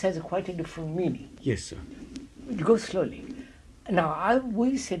 consciousness has quite a different meaning. Yes, sir. It goes slowly. Now,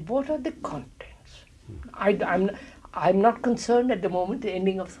 we said, what are the contents? I'm not concerned at the moment the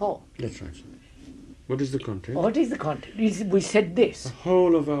ending of thought. That's right, sir. What is the content? What is the content? We said this. The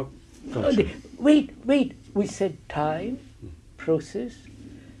whole of our culture. Wait. We said time, process.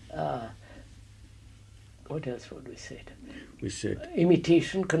 What else would we say? We said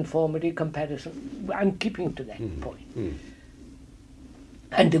Imitation, conformity, comparison. I'm keeping to that point.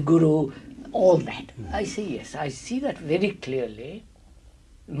 And the guru, all that. I say yes. I see that very clearly.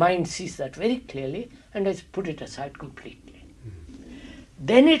 Mind sees that very clearly and has put it aside completely.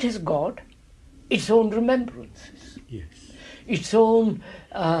 Then it has got its own remembrances. yes. Its own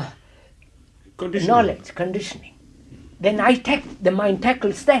Conditioning. knowledge, conditioning. Then the mind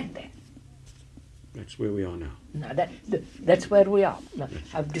tackles that then. That's where we are now. Now that's where we are. Now,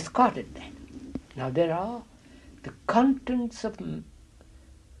 I've discarded that. Now there are the contents of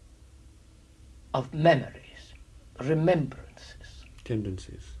memories, remembrances.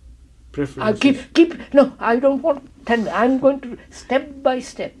 Tendencies. I Preferences. no, I don't want I'm going to step by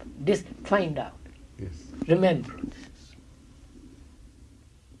step find out. Yes. Remembrances.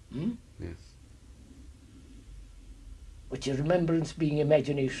 Yes. Which is remembrance being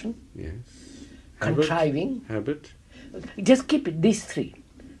imagination, Yes. contriving. Habit. Just keep it, these three.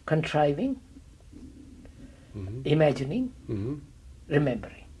 Contriving, imagining,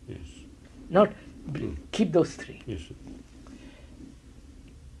 remembering. Yes. Not keep those three. Yes. Sir.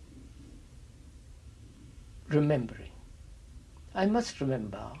 Remembering. I must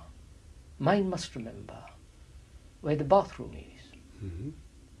remember, mind must remember where the bathroom is.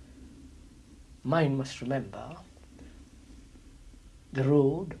 Mind must remember the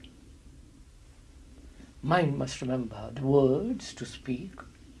road. Mind must remember the words to speak.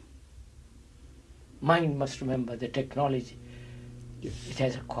 Mind must remember the technology Yes. it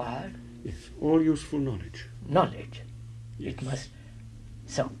has acquired. Yes. All useful knowledge. Knowledge. Yes. It must.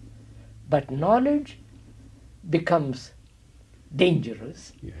 So, but knowledge becomes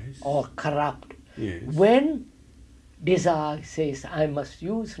dangerous Yes. or corrupt Yes. when desire says, I must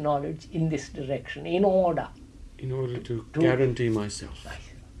use knowledge in this direction in order. In order to guarantee myself. Right.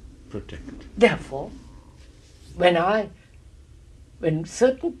 Protect. Therefore, when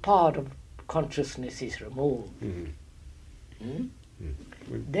certain part of consciousness is removed,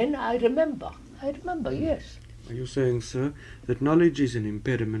 then I remember, yes. Are you saying, sir, that knowledge is an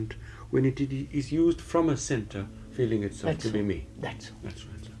impediment when it is used from a center feeling itself That's to be all. me? That's all. That's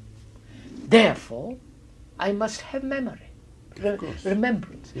right, sir. Therefore, I must have memory, Of course.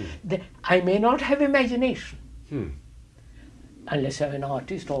 remembrance. I may not have imagination, unless I'm an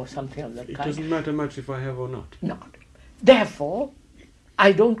artist or something of that It kind. doesn't matter much if I have or not. Not. Therefore,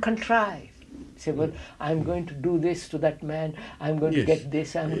 I don't contrive. Say, well, I'm going to do this to that man, I'm going to Yes. get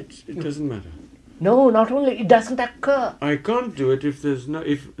this. It doesn't matter. No, not only, it doesn't occur. I can't do it if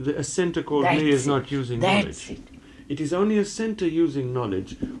a center called That's me is it. not using That's knowledge. it. It is only a center using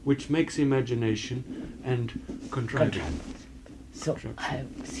knowledge which makes imagination and contriving. So I have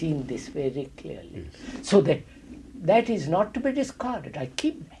seen this very clearly. Yes. So that that is not to be discarded. I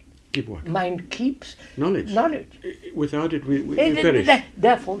keep that. Keep what? Mind keeps Knowledge. Without it, we perish.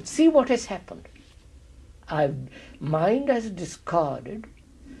 Therefore, see what has happened. Mind has discarded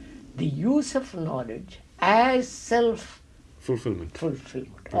the use of knowledge as Fulfillment.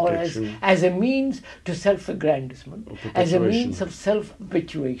 or as a means to self-aggrandizement, as a means of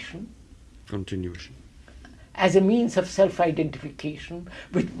self-perpetuation, continuation, as a means of self-identification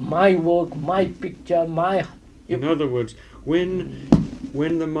with my work, my picture, my... In other words, when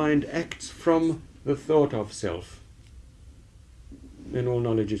the mind acts from the thought of self, then all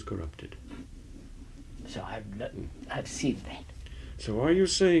knowledge is corrupted. So I've seen that. So are you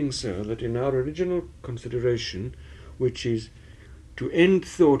saying, sir, that in our original consideration, which is to end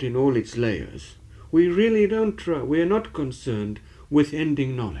thought in all its layers, we really don't try, we are not concerned with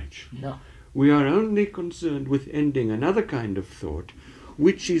ending knowledge. No. We are only concerned with ending another kind of thought,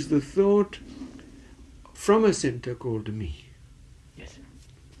 which is the thought from a center called me. Yes.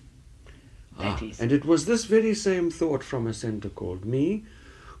 And it was this very same thought from a center called me,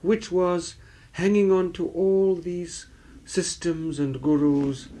 which was hanging on to all these systems and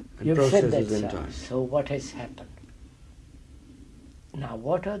gurus and You've processes said in that, time. So what has happened? Now,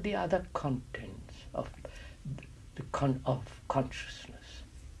 what are the other contents of consciousness?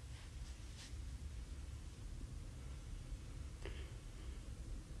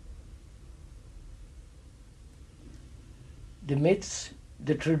 The myths,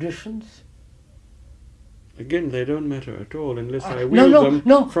 the traditions. Again, they don't matter at all unless I wield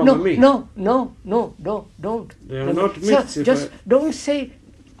them from a me. No, don't. They are not myths. Just don't say,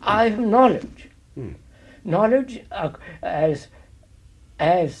 I have knowledge. Knowledge as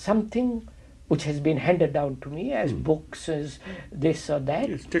something which has been handed down to me, as books, as this or that.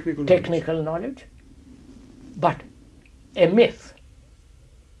 Yes, technical knowledge. But a myth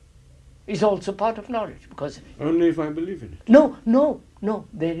is also part of knowledge, because... Only if I believe in it. No.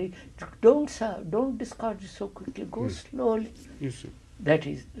 Don't discard it so quickly. Go slowly. Yes, sir. That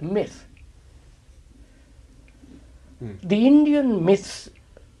is myth. The Indian myths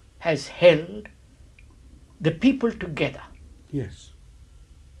has held the people together. Yes.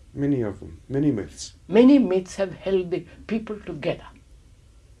 Many of them. Many myths. Many myths have held the people together.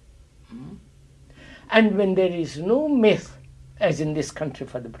 And when there is no myth, as in this country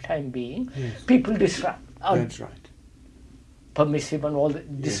for the time being, people disrupt. That's right. Permissive and all the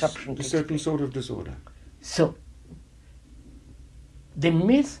disruption. A certain sort of disorder. So, the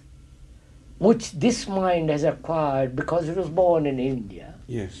myth which this mind has acquired because it was born in India,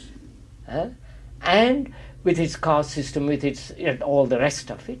 yes, and with its caste system, with its all the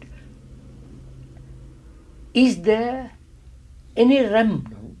rest of it, is there any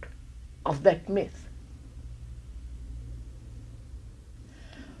remnant of that myth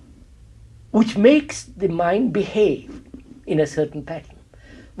which makes the mind behave in a certain pattern,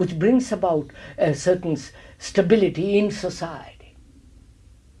 which brings about a certain stability in society?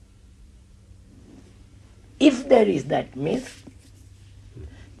 If there is that myth,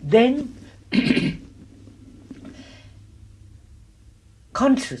 then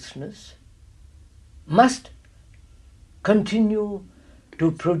consciousness must continue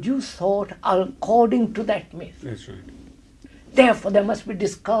to produce thought according to that myth. That's right. Therefore, there must be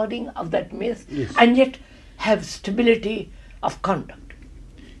discarding of that myth, and yet have stability of conduct.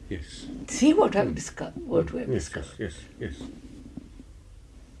 Yes. See what I've discovered, what we have discovered. Yes.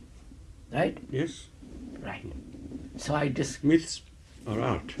 Right? Yes. Right. So I just... Myths are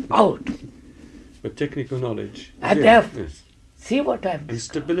out. Out. But technical knowledge is And therefore, yes. see what I've And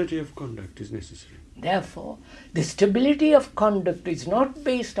discovered. stability of conduct is necessary. Therefore, the stability of conduct is not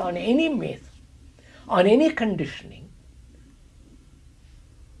based on any myth, on any conditioning,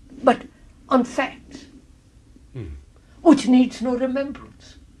 but on facts, which needs no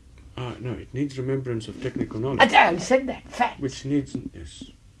remembrance. No, it needs remembrance of technical knowledge. I said that, facts. Which needs, yes.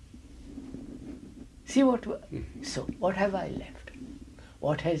 See what... So, what have I left?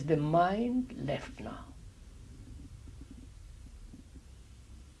 What has the mind left now?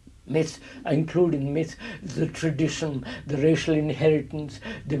 Myths, including myths, the tradition, the racial inheritance,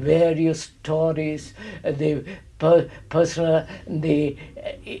 the various stories, the personal, the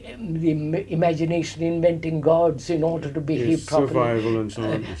imagination inventing gods in order to behave properly. Survival and so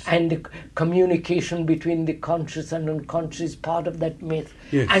on. And the communication between the conscious and unconscious is part of that myth.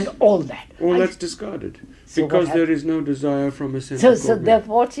 Yes. And all that. All that's discarded. So because there is no desire from a sense So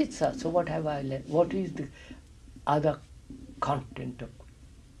therefore, what's it, sir? So what have I left? What is the other content of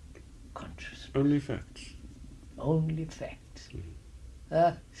consciousness? Only facts. Only facts.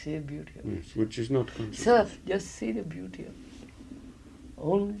 See the beauty of it. Yes, which is not consciousness. Sir, just see the beauty of it.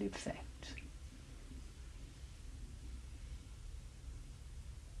 Only facts.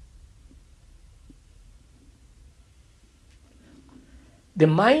 the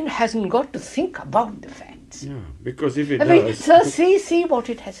mind hasn't got to think about the facts. Yeah, because if it I mean, does... so see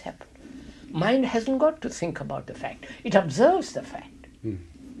what it has happened. Mind hasn't got to think about the fact. It observes the fact.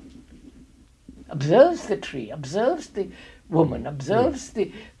 Observes the tree, observes the woman, observes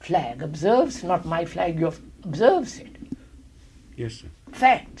the flag, observes, not my flag, observes it. Yes, sir.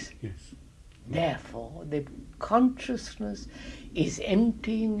 Facts. Yes. Therefore, the consciousness is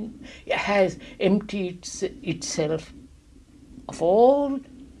emptying, has emptied itself of all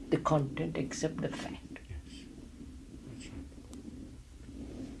the content except the fact. Yes. That's right.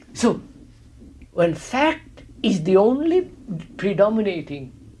 So, when fact is the only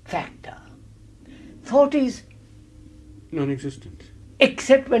predominating factor, thought is Non-existent.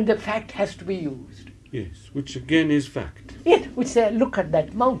 except when the fact has to be used. Yes, which again is fact. Yes, which say, look at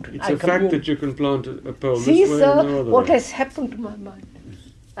that mountain. It's a fact that you can plant a pole See, this way sir, and no other what way. has happened to my mind?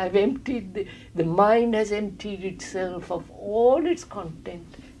 I've emptied, the mind has emptied itself of all its content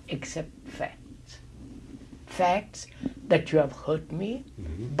except facts. Facts that you have hurt me,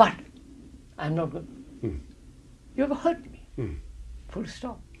 but I'm not going. You have hurt me. Full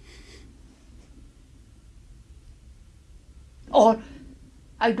stop. Or,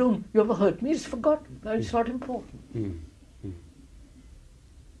 I don't, you have hurt me, it's forgotten, it's not important.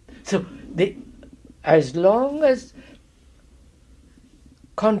 So, as long as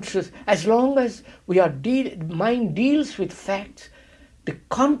as long as we are mind deals with facts, the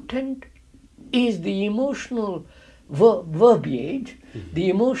content is the emotional verbiage, the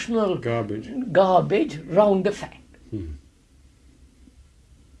emotional garbage round the fact.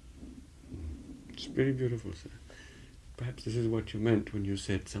 It's very beautiful, sir. Perhaps this is what you meant when you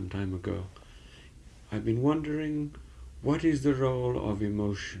said some time ago, I've been wondering what is the role of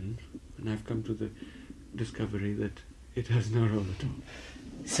emotion, and I've come to the discovery that it has no role at all.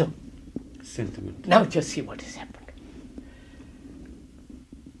 So, Sentiment. now just see what has happened.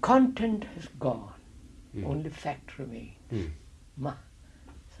 Content has gone, only fact remains. Ma,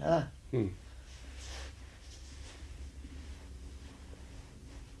 sir.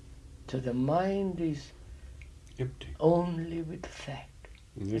 So the mind is Empty. only with fact.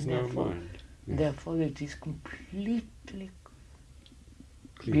 There's no mind. Therefore it is completely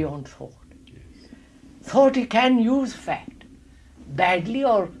Clear. beyond thought. Yes. Thought it can use fact, badly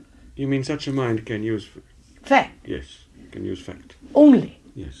or You mean such a mind can use... fact, Yes, can use fact. only.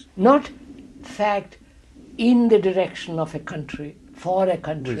 Yes. Not fact in the direction of a country, for a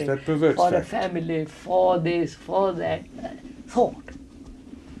country, Yes, that perverts for a fact. family, for this, for that. Thought.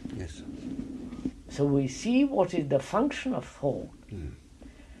 Yes, sir. So we see what is the function of thought.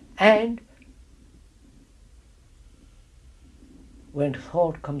 And when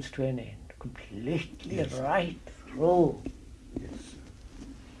thought comes to an end, completely right through. Yes.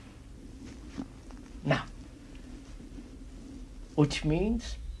 Now, which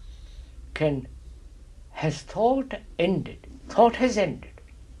means has thought ended? Thought has ended.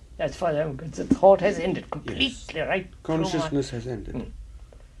 As far as I'm concerned, thought has ended completely, right? Consciousness has ended.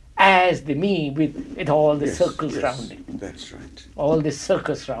 As the me with all the circles yes, round it. That's right. All the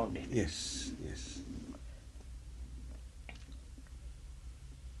circus round it. Yes, yes.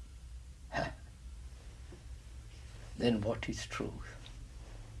 Then what is truth?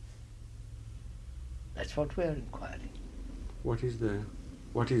 That's what we are inquiring. What is there?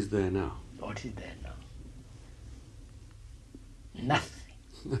 What is there now? What is there now? Nothing.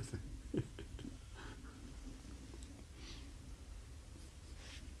 Nothing.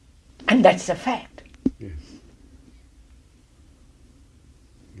 And that's a fact. Yes.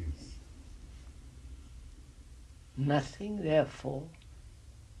 Yes. Nothing, therefore.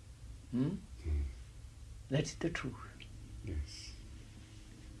 That's the truth. Yes.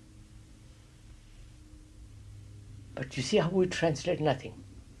 But you see how we translate nothing.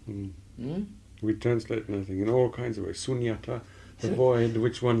 We translate nothing in all kinds of ways. Sunyata, the void,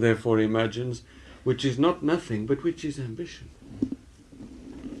 which one therefore imagines, which is not nothing, but which is ambition.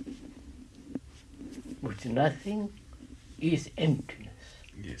 Which nothing is emptiness.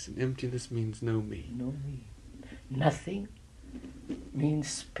 Yes, and emptiness means no me. No me. Nothing means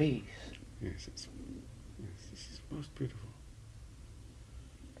space. Yes, this is most beautiful.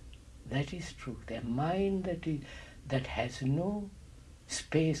 That is truth. A mind that has no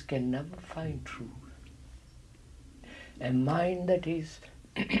space can never find truth. A mind that is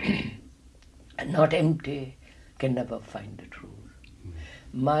not empty can never find the truth.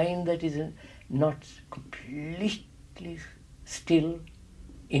 Mind that is not completely still,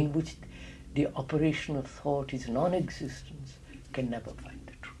 in which the operation of thought is non-existence, can never find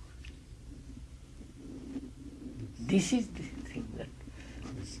the truth. This is the thing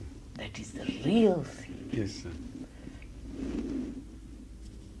that is the real thing. Yes, sir.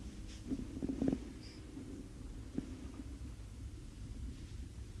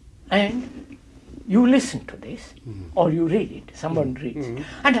 and you listen to this, or you read it, someone reads,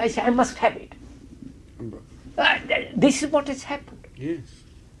 and I say, I must have it. This is what has happened. Yes.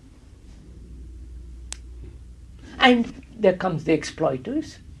 And there comes the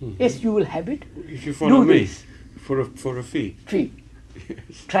exploiters. Yes, you will have it. If you follow Do me, this. for a fee. Fee.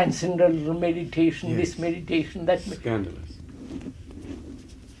 Yes. Transcendental meditation, Yes. this meditation, that. Scandalous.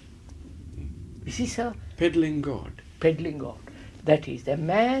 You see, sir? Peddling God. Peddling God. That is, the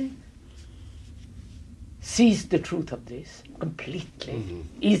man sees the truth of this completely.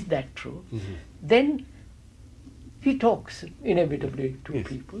 Is that true? Then he talks inevitably to Yes.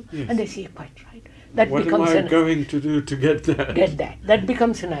 people, Yes. and they say, quite right. That What am becomes I going to do to get that? get that. That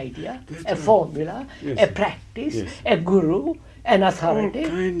becomes an idea, That's a right. formula, Yes. a practice, Yes. a guru, an All authority.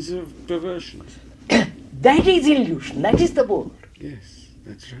 kinds of perversions. That is illusion. That is the world. Yes,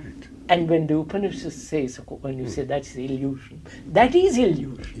 that's right. And when the Upanishad says, when you say that's illusion, that is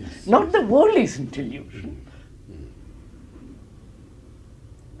illusion. Yes. Not the world isn't illusion.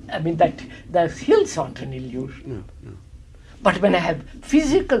 I mean, that the hills aren't an illusion. No. But when I have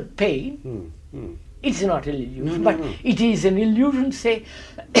physical pain, it's not an illusion. No, But no. it is an illusion, say,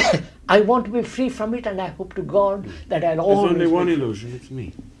 I want to be free from it, and I hope to God that I'll There's always only be one free. illusion, it's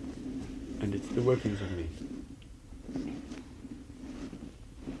me. And it's the workings of me.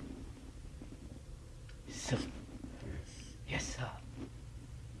 So, Yes. yes, sir,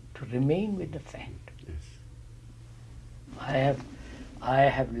 to remain with the fact. Yes. I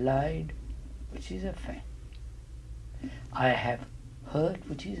have lied, which is a fact. I have hurt,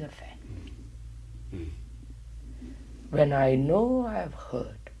 which is a fact. When I know I have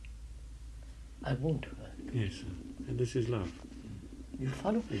hurt, I won't hurt. Yes, sir. And this is love. You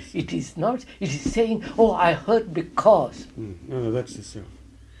follow? Yes. It is not, it is saying, oh, I hurt because. No, that's the self.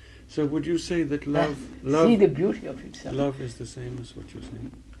 So would you say that See the beauty of itself. love is the same as what you're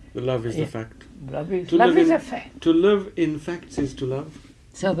saying? The love is Yeah. the fact. Love is, To love live is in- a fact. To live in facts is to love.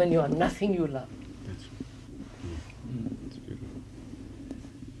 So when you are nothing, you love. That's It's beautiful.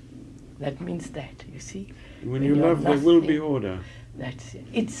 That means that, you see. When you you are love, there will be nothing. order. That's it.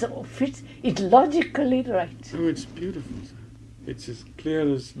 It so fits, it logically right. Oh, it's beautiful, sir. It's as clear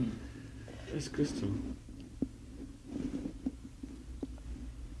as crystal.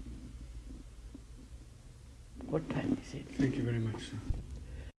 What time is it? Thank you very much, sir.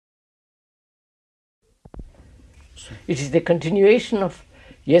 It is the continuation of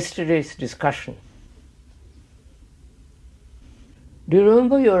yesterday's discussion. Do you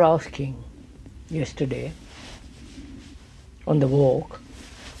remember you were asking yesterday on the walk,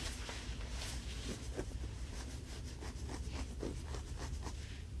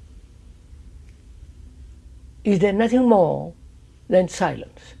 is there nothing more than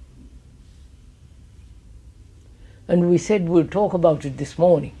silence? And we said we'll talk about it this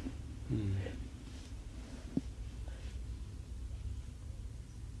morning.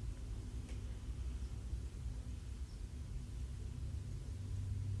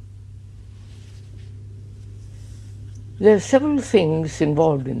 There are several things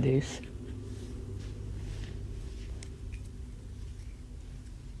involved in this.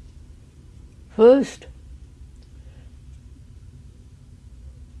 First,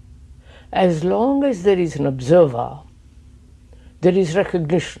 as long as there is an observer, there is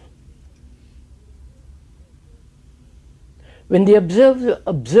recognition. When the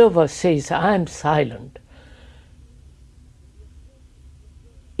observer says, I am silent,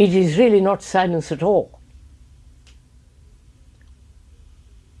 it is really not silence at all.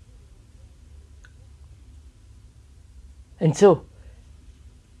 And so,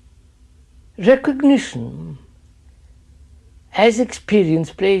 recognition as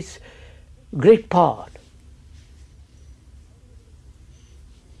experience plays a great part.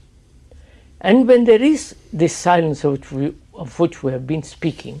 And when there is this silence of which we have been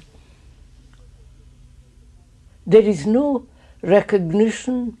speaking, there is no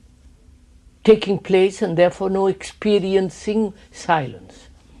recognition taking place and therefore no experiencing silence.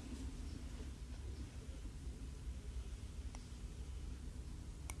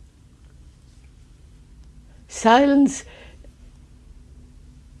 Silence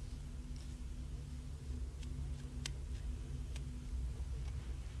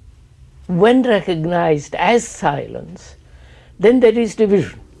when recognized as silence, then there is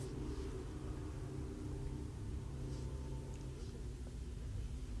division.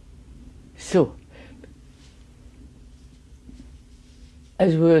 So,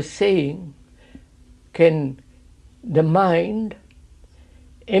 as we were saying, can the mind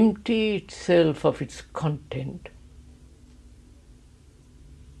empty itself of its content,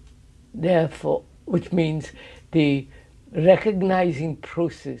 therefore, which means the recognizing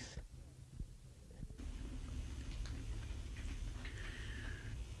process.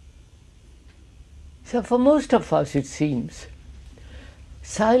 So for most of us, it seems,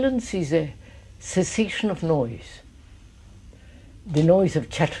 silence is a cessation of noise. The noise of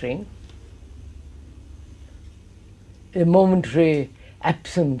chattering, a momentary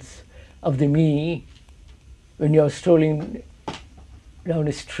absence of the me when you're strolling down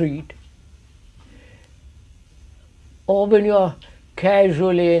a street, or when you're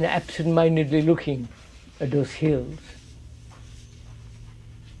casually and absent-mindedly looking at those hills.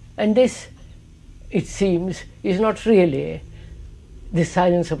 And this, it seems, is not really the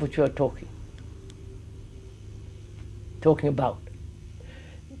silence of which you are talking about.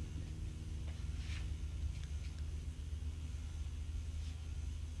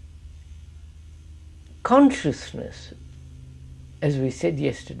 Consciousness, as we said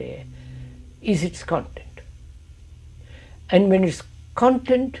yesterday, is its content. And when its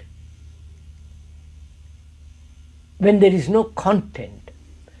content, when there is no content,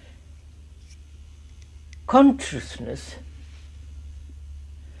 consciousness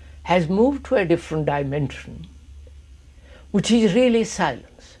has moved to a different dimension, which is really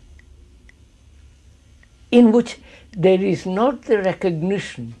silence, in which there is not the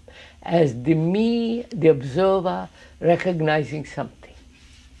recognition as the me, the observer, recognizing something.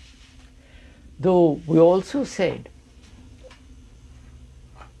 Though we also said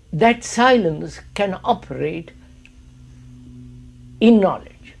that silence can operate in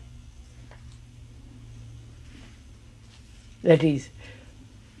knowledge. That is,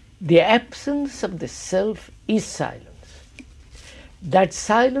 the absence of the self is silence. That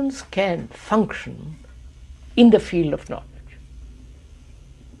silence can function in the field of knowledge.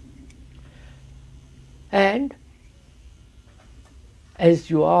 And, as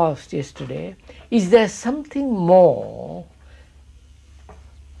you asked yesterday, is there something more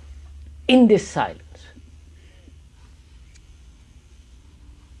in this silence?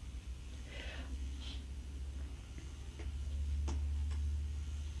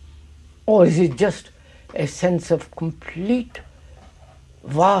 Or is it just a sense of complete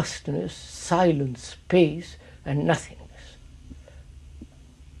vastness, silence, space, and nothingness?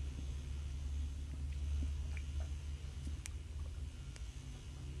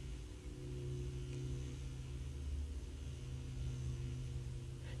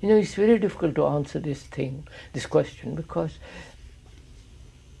 You know, it's very difficult to answer this question, because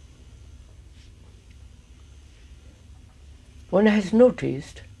one has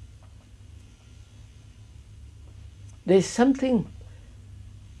noticed there's something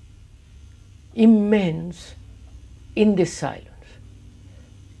immense in this silence,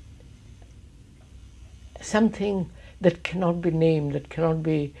 something that cannot be named, that cannot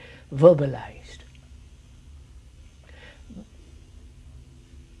be verbalized.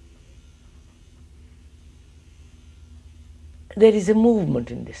 There is a movement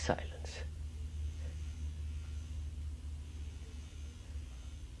in this silence.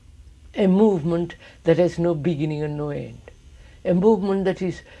 A movement that has no beginning and no end. A movement that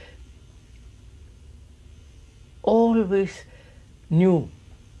is always new.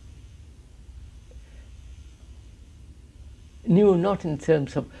 New not in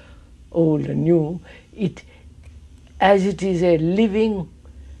terms of old and new, as it is a living,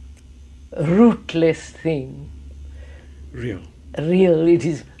 rootless thing. Real, it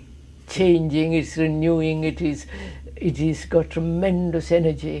is changing, it's renewing, it is got tremendous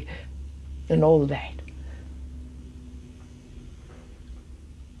energy and all that.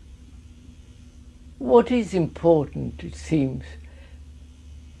 What is important, it seems,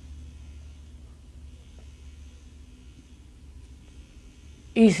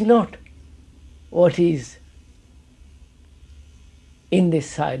 is not what is in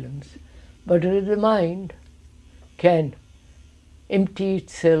this silence, but whether the mind can empty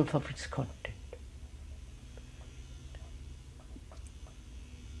itself of its content.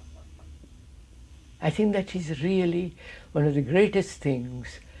 I think that is really one of the greatest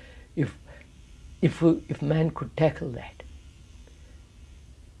things, if man could tackle that.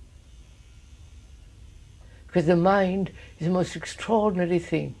 Because the mind is the most extraordinary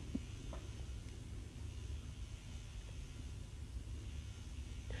thing.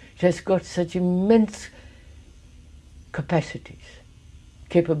 It has got such immense capacities,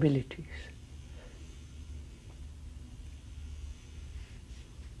 capabilities.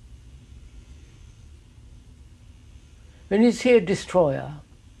 When you see a destroyer,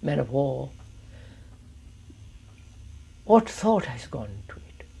 man of war, what thought has gone into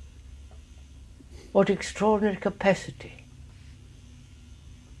it? What extraordinary capacity.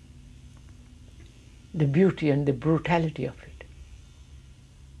 the beauty and the brutality of it,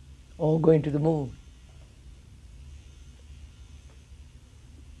 or going to the moon.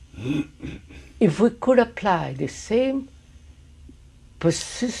 If we could apply the same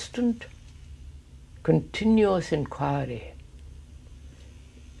persistent, continuous inquiry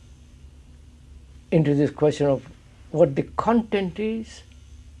into this question of what the content is,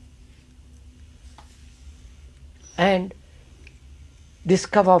 and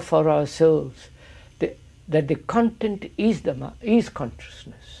discover for ourselves that the content is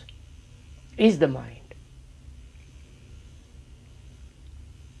consciousness, is the mind.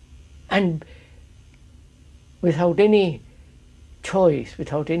 And without any choice,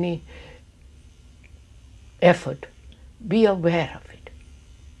 without any effort, be aware of it.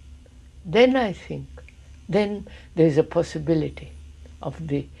 Then I think, then there is a possibility of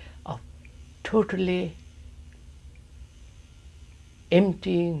totally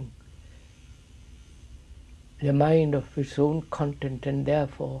emptying the mind of its own content, and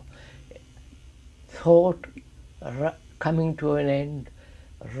therefore thought coming to an end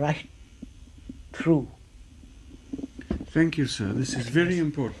right through. Thank you, sir. This is very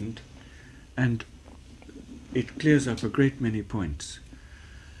important, and it clears up a great many points.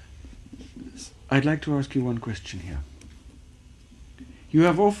 I'd like to ask you one question here. You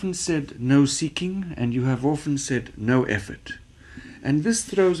have often said no seeking, and you have often said no effort. And this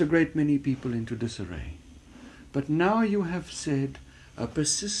throws a great many people into disarray. But now you have said a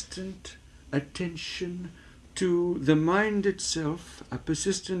persistent attention to the mind itself, a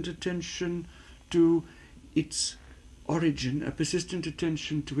persistent attention to its origin, a persistent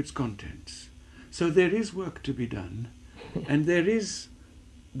attention to its contents. So there is work to be done, and there is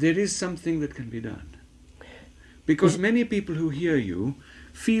something that can be done. Because many people who hear you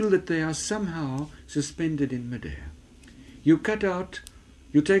feel that they are somehow suspended in midair. You cut out,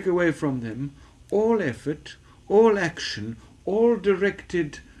 you take away from them all effort, all action, all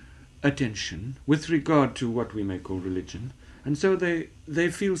directed attention with regard to what we may call religion, and so they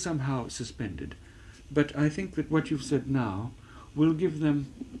feel somehow suspended. But I think that what you've said now will give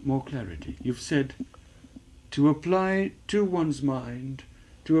them more clarity. You've said to apply to one's mind,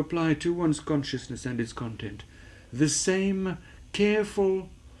 to apply to one's consciousness and its content, the same careful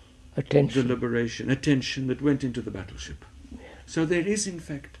deliberation, attention that went into the battleship. So there is, in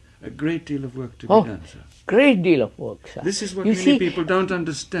fact, a great deal of work to be done, sir. Great deal of work, sir. This is what many people don't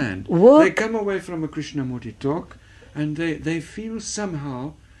understand. They come away from a Krishnamurti talk and they feel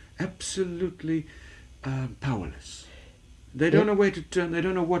somehow absolutely powerless. They don't know where to turn, they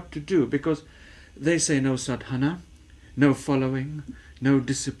don't know what to do, because they say no sadhana, no following, no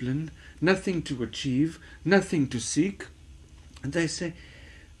discipline, nothing to achieve, nothing to seek. And they say,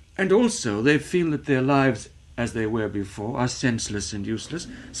 and also they feel that their lives as they were before are senseless and useless,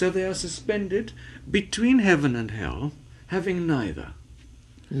 so they are suspended between heaven and hell, having neither.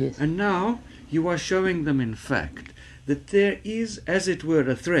 Yes. And now you are showing them, in fact, that there is, as it were,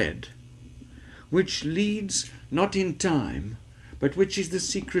 a thread which leads not in time, but which is the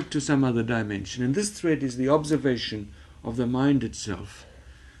secret to some other dimension. And this thread is the observation of the mind itself,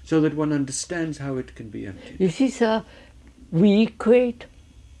 so that one understands how it can be emptied. You see, sir, we equate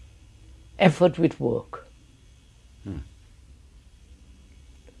effort with work.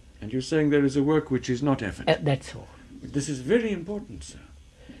 And you're saying there is a work which is not effort. That's all. This is very important, sir.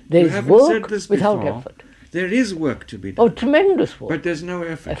 There You is haven't work said this without before. effort. There is work to be done. Oh, tremendous work. But there's no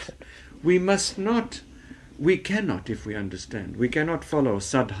effort. We must not, we cannot, if we understand, we cannot follow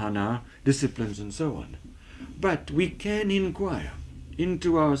sadhana, disciplines and so on. But we can inquire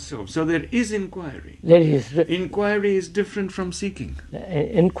into ourselves. So there is inquiry. There is. Inquiry is different from seeking.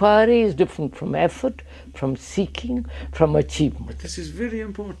 Inquiry is different from effort, from seeking, from achievement. But this is very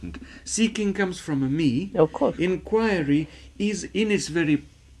important. Seeking comes from a me. Of course. Inquiry is in its very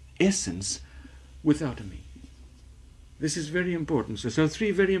essence without a me. This is very important. So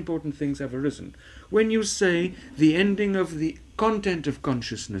three very important things have arisen. When you say the ending of the content of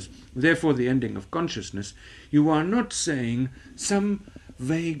consciousness, therefore the ending of consciousness, you are not saying some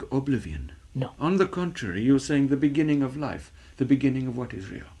vague oblivion. No. On the contrary, you're saying the beginning of life, the beginning of what is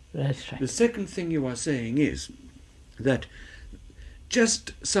real. That's right. The second thing you are saying is that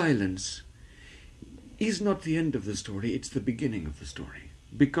just silence is not the end of the story, it's the beginning of the story.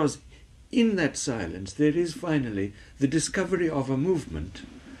 Because in that silence there is finally the discovery of a movement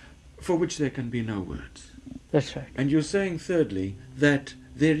for which there can be no words. That's right. And you're saying thirdly that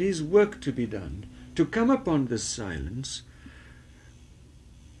there is work to be done to come upon this silence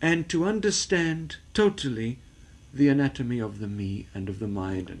and to understand totally the anatomy of the me and of the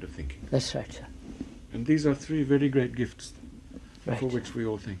mind and of thinking. That's right, sir. And these are three very great gifts Right. for which we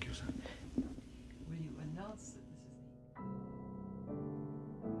all thank you, sir.